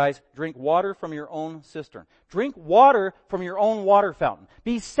water from your own cistern. Drink water from your own water fountain.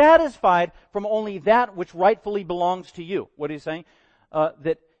 Be satisfied from only that which rightfully belongs to you. What is he saying?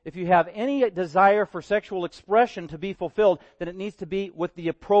 That if you have any desire for sexual expression to be fulfilled, then it needs to be with the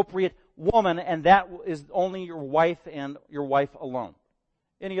appropriate woman, and that is only your wife and your wife alone.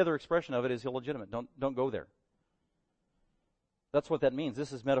 Any other expression of it is illegitimate. Don't go there. That's what that means.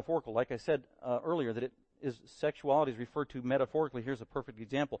 This is metaphorical. Like I said earlier, that sexuality is referred to metaphorically. Here's a perfect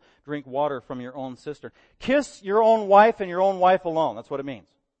example. Drink water from your own cistern. Kiss your own wife and your own wife alone. That's what it means.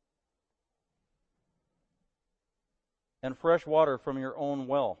 And fresh water from your own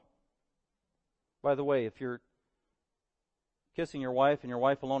well. By the way, if you're kissing your wife and your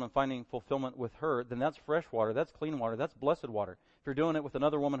wife alone and finding fulfillment with her, then that's fresh water, that's clean water, that's blessed water. If you're doing it with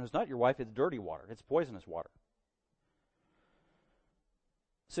another woman who's not your wife, it's dirty water, it's poisonous water.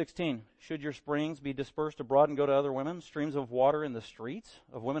 16, should your springs be dispersed abroad and go to other women? Streams of water in the streets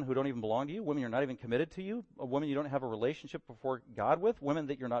of women who don't even belong to you, women you're not even committed to you, women you don't have a relationship before God with, women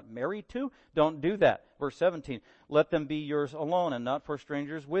that you're not married to? Don't do that. Verse 17, let them be yours alone and not for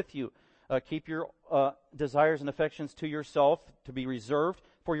strangers with you. Keep your desires and affections to yourself, to be reserved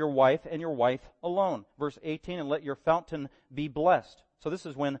for your wife and your wife alone. Verse 18, and let your fountain be blessed. So this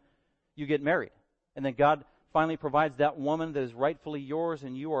is when you get married. And then God finally provides that woman that is rightfully yours,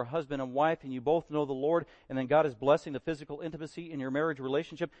 and you are husband and wife, and you both know the Lord, and then God is blessing the physical intimacy in your marriage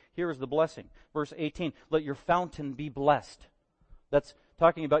relationship. Here is the blessing. Verse 18, let your fountain be blessed. That's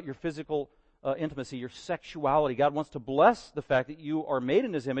talking about your physical intimacy, your sexuality. God wants to bless the fact that you are made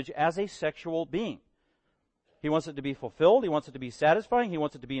in His image as a sexual being. He wants it to be fulfilled. He wants it to be satisfying. He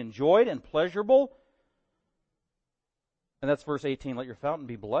wants it to be enjoyed and pleasurable. And that's verse 18, let your fountain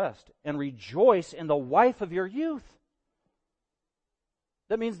be blessed, and rejoice in the wife of your youth.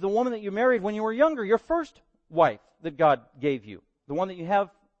 That means the woman that you married when you were younger, your first wife that God gave you, the one that you have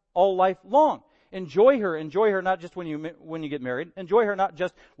all life long. Enjoy her not just when you get married. Enjoy her not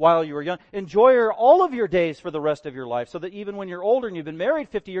just while you were young. Enjoy her all of your days for the rest of your life, so that even when you're older and you've been married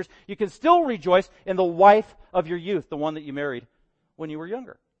 50 years, you can still rejoice in the wife of your youth, the one that you married when you were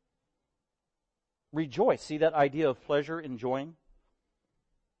younger. Rejoice. See that idea of pleasure, enjoying?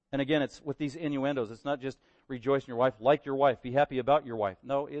 And again, it's with these innuendos. It's not just rejoice in your wife, like your wife, be happy about your wife.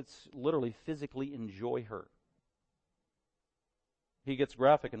 No, it's literally physically enjoy her. He gets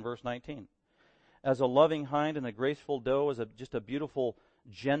graphic in verse 19. As a loving hind and a graceful doe, as just a beautiful,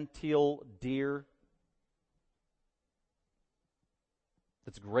 genteel deer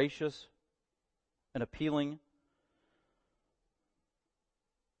that's gracious and appealing.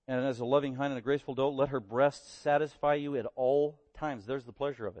 And as a loving hind and a graceful doe, let her breasts satisfy you at all times. There's the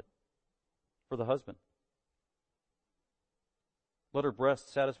pleasure of it for the husband. Let her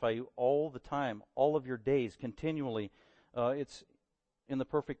breasts satisfy you all the time, all of your days, continually. It's in the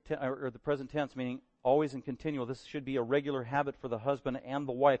the present tense, meaning always and continual. This should be a regular habit for the husband and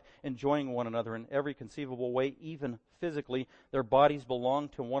the wife, enjoying one another in every conceivable way, even physically. Their bodies belong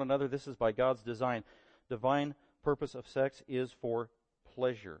to one another. This is by God's design. Divine purpose of sex is for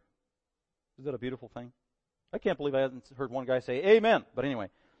pleasure. Is that a beautiful thing? I can't believe I haven't heard one guy say amen. But anyway.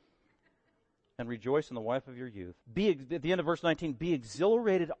 And rejoice in the wife of your youth. At the end of verse 19, be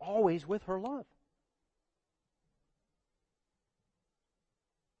exhilarated always with her love.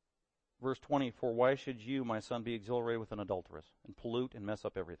 Verse 20, for why should you, my son, be exhilarated with an adulteress and pollute and mess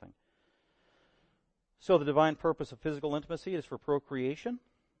up everything? So the divine purpose of physical intimacy is for procreation.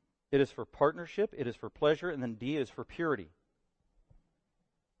 It is for partnership. It is for pleasure. And then D is for purity.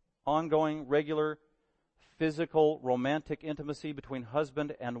 Ongoing, regular, physical, romantic intimacy between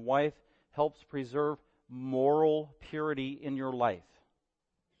husband and wife helps preserve moral purity in your life.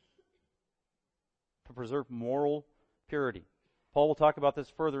 To preserve moral purity. Paul will talk about this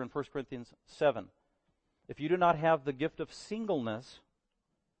further in 1 Corinthians 7. If you do not have the gift of singleness,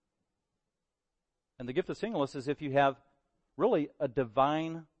 and the gift of singleness is if you have really a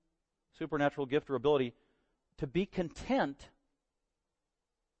divine supernatural gift or ability to be content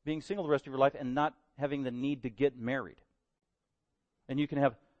being single the rest of your life and not having the need to get married. And you can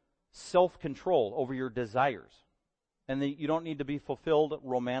have self-control over your desires. And you don't need to be fulfilled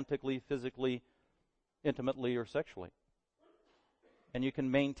romantically, physically, intimately, or sexually. And you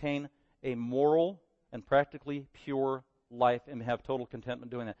can maintain a moral and practically pure life and have total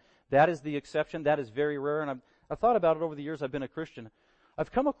contentment doing that. That is the exception. That is very rare. And I've thought about it over the years I've been a Christian.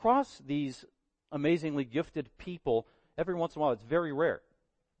 I've come across these amazingly gifted people every once in a while. It's very rare.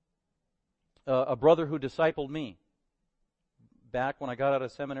 A brother who discipled me back when I got out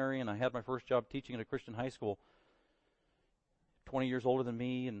of seminary and I had my first job teaching at a Christian high school, 20 years older than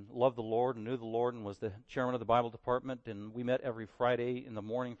me, and loved the Lord and knew the Lord and was the chairman of the Bible department, and we met every Friday in the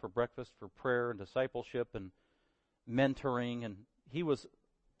morning for breakfast, for prayer and discipleship and mentoring, and he was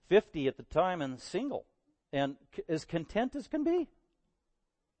 50 at the time and single and as content as can be.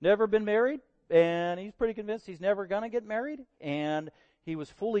 Never been married, and he's pretty convinced he's never going to get married, and he was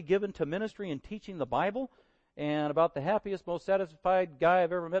fully given to ministry and teaching the Bible, and about the happiest, most satisfied guy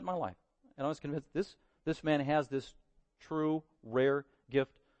I've ever met in my life. And I was convinced this man has this true, rare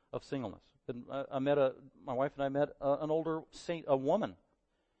gift of singleness. And my wife and I met an older saint, a woman,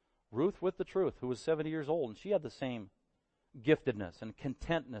 Ruth with the Truth, who was 70 years old, and she had the same giftedness and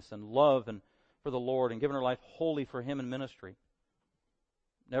contentness and love and for the Lord and giving her life wholly for Him in ministry.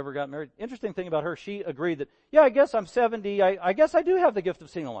 Never got married. Interesting thing about her, she agreed that, yeah, I guess I'm 70. I guess I do have the gift of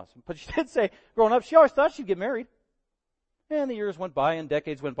singleness. But she did say, growing up, she always thought she'd get married. And the years went by and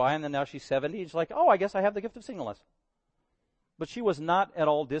decades went by, and then now she's 70. And she's like, oh, I guess I have the gift of singleness. But she was not at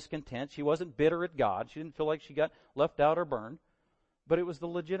all discontent. She wasn't bitter at God. She didn't feel like she got left out or burned. But it was the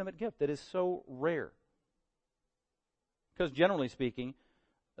legitimate gift that is so rare. Because generally speaking,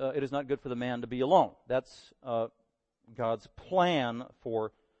 it is not good for the man to be alone. That's God's plan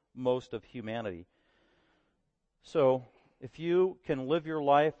for most of humanity. So, if you can live your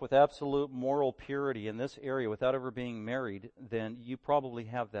life with absolute moral purity in this area without ever being married, then you probably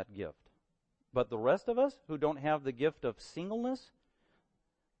have that gift. But the rest of us who don't have the gift of singleness,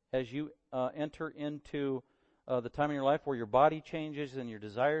 as you enter into the time in your life where your body changes and your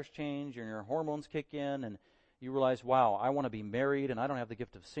desires change and your hormones kick in and you realize, wow, I want to be married and I don't have the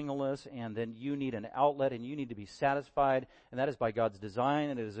gift of singleness, and then you need an outlet and you need to be satisfied, and that is by God's design,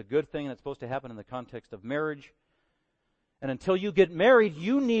 and it is a good thing, and it's supposed to happen in the context of marriage. And until you get married,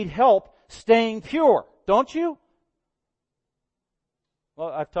 you need help staying pure, don't you? Well,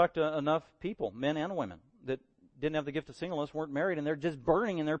 I've talked to enough people, men and women, that didn't have the gift of singleness, weren't married, and they're just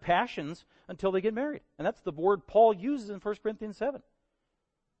burning in their passions until they get married. And that's the word Paul uses in 1 Corinthians 7.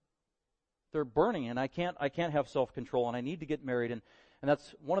 They're burning, and I can't have self-control, and I need to get married. And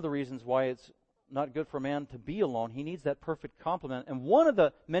that's one of the reasons why it's not good for a man to be alone. He needs that perfect complement. And one of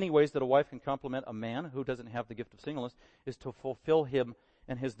the many ways that a wife can complement a man who doesn't have the gift of singleness is to fulfill him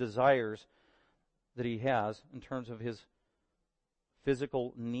and his desires that he has in terms of his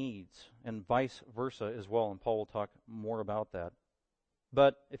physical needs, and vice versa as well. And Paul will talk more about that.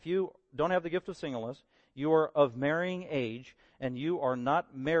 But if you don't have the gift of singleness, you are of marrying age, and you are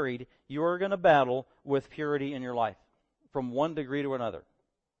not married, you are going to battle with purity in your life from one degree to another.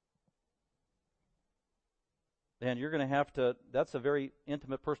 And you're going to have to, that's a very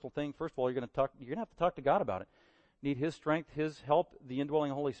intimate personal thing. First of all, you're going to have to talk to God about it. Need His strength, His help, the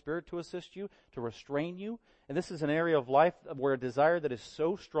indwelling Holy Spirit to assist you, to restrain you. And this is an area of life where a desire that is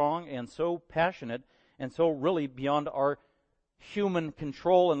so strong and so passionate and so really beyond our human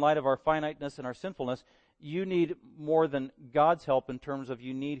control in light of our finiteness and our sinfulness, you need more than God's help in terms of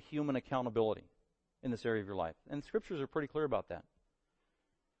you need human accountability in this area of your life. And the Scriptures are pretty clear about that.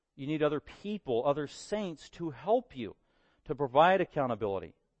 You need other people, other saints to help you, to provide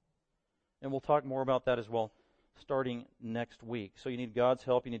accountability. And we'll talk more about that as well starting next week. So you need God's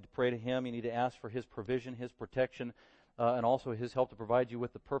help. You need to pray to Him. You need to ask for His provision, His protection, and also His help to provide you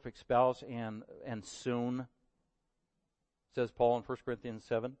with the perfect spouse and soon, says Paul in 1 Corinthians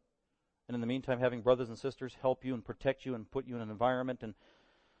 7. And in the meantime, having brothers and sisters help you and protect you and put you in an environment and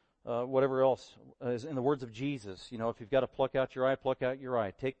whatever else. Is in the words of Jesus, if you've got to pluck out your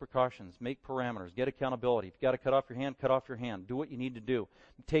eye. Take precautions. Make parameters. Get accountability. If you've got to cut off your hand. Do what you need to do.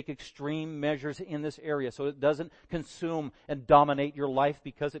 Take extreme measures in this area so it doesn't consume and dominate your life,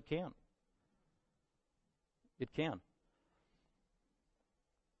 because it can. It can.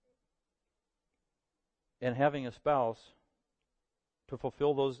 And having a spouse to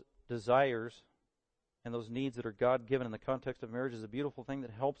fulfill those desires and those needs that are God-given in the context of marriage is a beautiful thing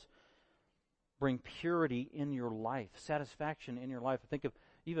that helps bring purity in your life, satisfaction in your life. I think of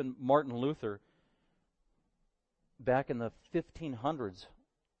even Martin Luther back in the 1500s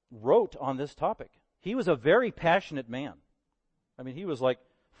wrote on this topic. He was a very passionate man. I mean, he was like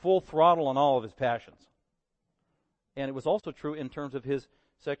full throttle on all of his passions. And it was also true in terms of his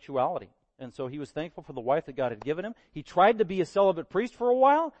sexuality. And so he was thankful for the wife that God had given him. He tried to be a celibate priest for a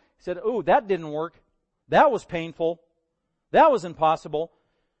while. He said, that didn't work. That was painful. That was impossible.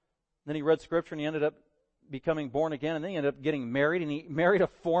 Then he read Scripture and he ended up becoming born again, and then he ended up getting married, and he married a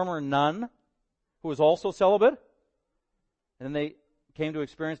former nun who was also celibate. And then they came to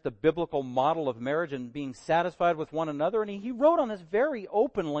experience the biblical model of marriage and being satisfied with one another. And he wrote on this very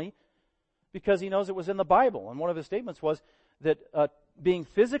openly because he knows it was in the Bible. And one of his statements was that being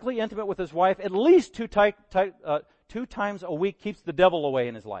physically intimate with his wife at least two times a week keeps the devil away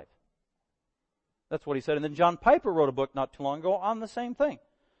in his life. That's what he said. And then John Piper wrote a book not too long ago on the same thing,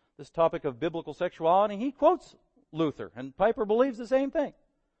 this topic of biblical sexuality. He quotes Luther, and Piper believes the same thing.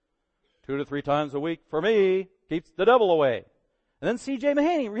 2 to 3 times a week for me keeps the devil away. And then C.J.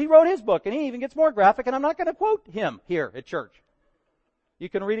 Mahaney, he wrote his book, and he even gets more graphic, and I'm not going to quote him here at church. You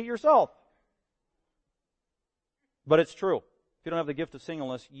can read it yourself. But it's true. If you don't have the gift of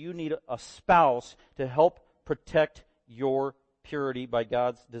singleness, you need a spouse to help protect your purity by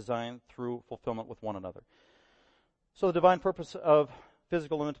God's design through fulfillment with one another. So the divine purpose of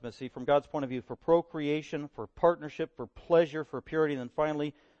physical intimacy from God's point of view for procreation, for partnership, for pleasure, for purity, and then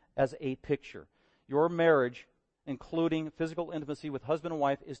finally as a picture. Your marriage, including physical intimacy with husband and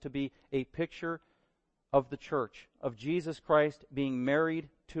wife, is to be a picture of the church, of Jesus Christ being married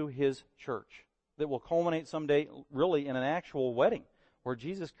to His church, that will culminate someday really in an actual wedding, where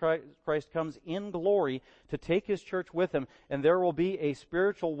Jesus Christ comes in glory to take His church with Him, and there will be a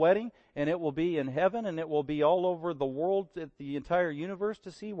spiritual wedding, and it will be in heaven, and it will be all over the world, the entire universe to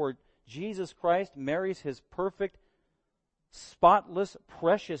see, where Jesus Christ marries His perfect, spotless,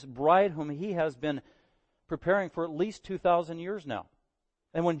 precious bride whom He has been preparing for at least 2,000 years now.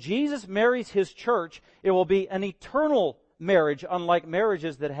 And when Jesus marries His church, it will be an eternal marriage, unlike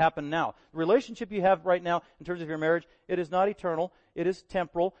marriages that happen now. The relationship you have right now in terms of your marriage, it is not eternal, it is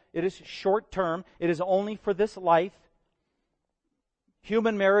temporal, it is short term, it is only for this life.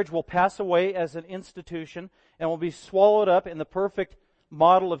 Human marriage will pass away as an institution and will be swallowed up in the perfect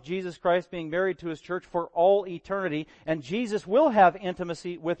model of Jesus Christ being married to His church for all eternity. And Jesus will have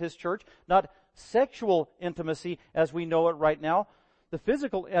intimacy with His church, not sexual intimacy as we know it right now. The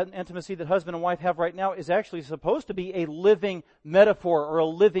physical intimacy that husband and wife have right now is actually supposed to be a living metaphor or a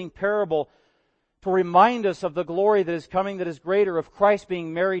living parable to remind us of the glory that is coming, that is greater, of Christ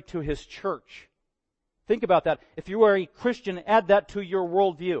being married to His church. Think about that. If you are a Christian, add that to your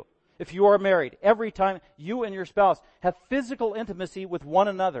worldview. If you are married, every time you and your spouse have physical intimacy with one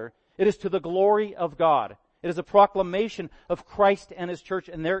another, it is to the glory of God. It is a proclamation of Christ and His church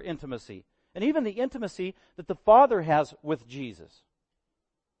and their intimacy. And even the intimacy that the Father has with Jesus.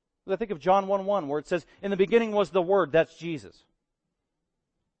 I think of John 1:1, where it says, in the beginning was the Word, that's Jesus.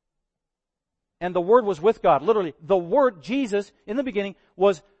 And the Word was with God. Literally, the Word, Jesus, in the beginning,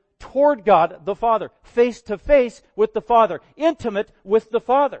 was toward God the Father, face to face with the Father, intimate with the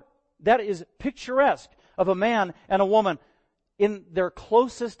Father. That is picturesque of a man and a woman in their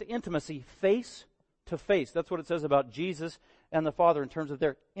closest intimacy, face to face. That's what it says about Jesus and the Father in terms of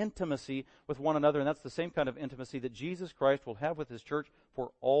their intimacy with one another. And that's the same kind of intimacy that Jesus Christ will have with His church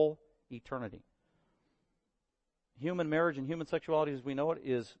for all eternity. Human marriage and human sexuality as we know it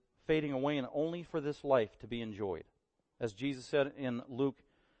is fading away and only for this life to be enjoyed. As Jesus said in Luke,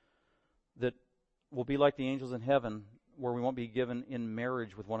 that we'll be like the angels in heaven, where we won't be given in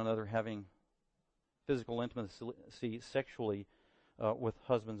marriage with one another, having physical intimacy sexually with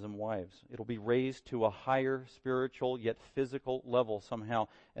husbands and wives. It'll be raised to a higher spiritual yet physical level somehow,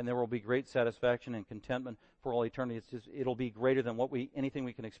 and there will be great satisfaction and contentment for all eternity. It'll be greater than anything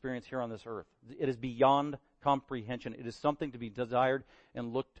we can experience here on this earth. It is beyond comprehension. It is something to be desired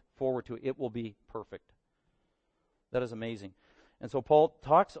and looked forward to. It will be perfect. That is amazing. And so Paul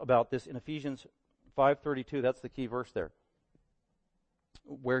talks about this in Ephesians 5:32. That's the key verse there,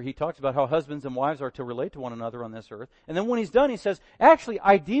 where he talks about how husbands and wives are to relate to one another on this earth. And then when he's done, he says, actually,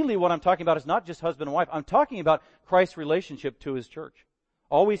 ideally what I'm talking about is not just husband and wife. I'm talking about Christ's relationship to His church.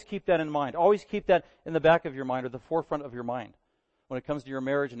 Always keep that in mind. Always keep that in the back of your mind or the forefront of your mind when it comes to your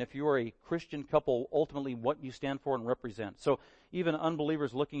marriage, and if you are a Christian couple, ultimately what you stand for and represent. So even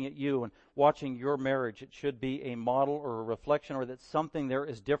unbelievers looking at you and watching your marriage, it should be a model or a reflection, or that something there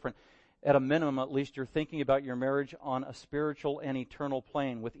is different. At a minimum, at least, you're thinking about your marriage on a spiritual and eternal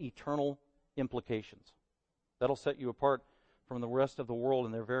plane with eternal implications. That'll set you apart from the rest of the world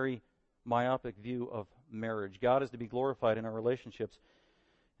in their very myopic view of marriage. God is to be glorified in our relationships,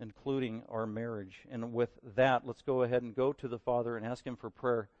 including our marriage. And with that, let's go ahead and go to the Father and ask Him for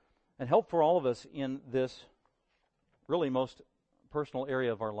prayer and help for all of us in this really most personal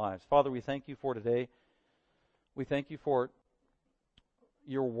area of our lives. Father, we thank You for today. We thank You for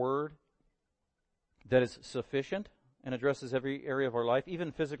Your Word that is sufficient and addresses every area of our life,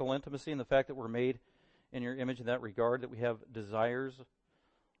 even physical intimacy, and the fact that we're made in Your image in that regard, that we have desires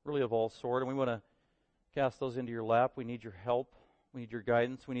really of all sort, and we want to cast those into Your lap. We need Your help. We need Your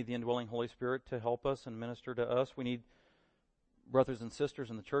guidance. We need the indwelling Holy Spirit to help us and minister to us. We need brothers and sisters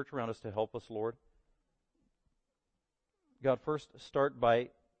in the church around us to help us, Lord. God, first start by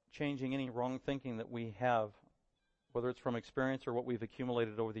changing any wrong thinking that we have, whether it's from experience or what we've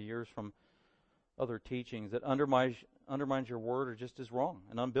accumulated over the years from other teachings that undermines Your Word or just is wrong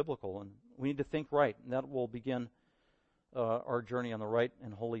and unbiblical. And we need to think right, and that will begin our journey on the right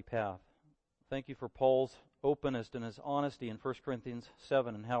and holy path. Thank You for Paul's openness and his honesty in 1 Corinthians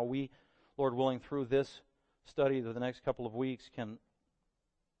 7, and how we, Lord willing, through this study of the next couple of weeks can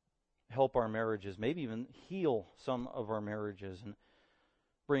help our marriages, maybe even heal some of our marriages, and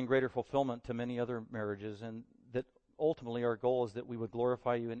bring greater fulfillment to many other marriages, and that ultimately our goal is that we would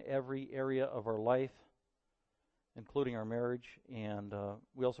glorify you in every area of our life, including our marriage. And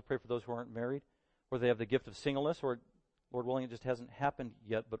we also pray for those who aren't married, or they have the gift of singleness, or Lord willing, it just hasn't happened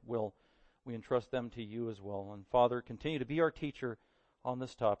yet, but will. We entrust them to you as well. And Father, continue to be our teacher on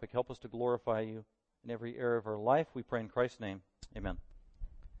this topic. Help us to glorify you in every area of our life. We pray in Christ's name. Amen.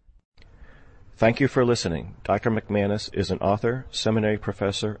 Thank you for listening. Dr. McManus is an author, seminary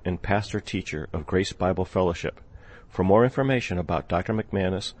professor, and pastor-teacher of Grace Bible Fellowship. For more information about Dr.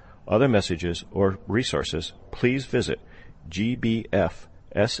 McManus, other messages, or resources, please visit gbfsv.org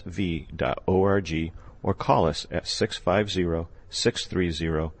or call us at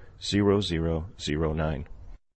 650-630-0009.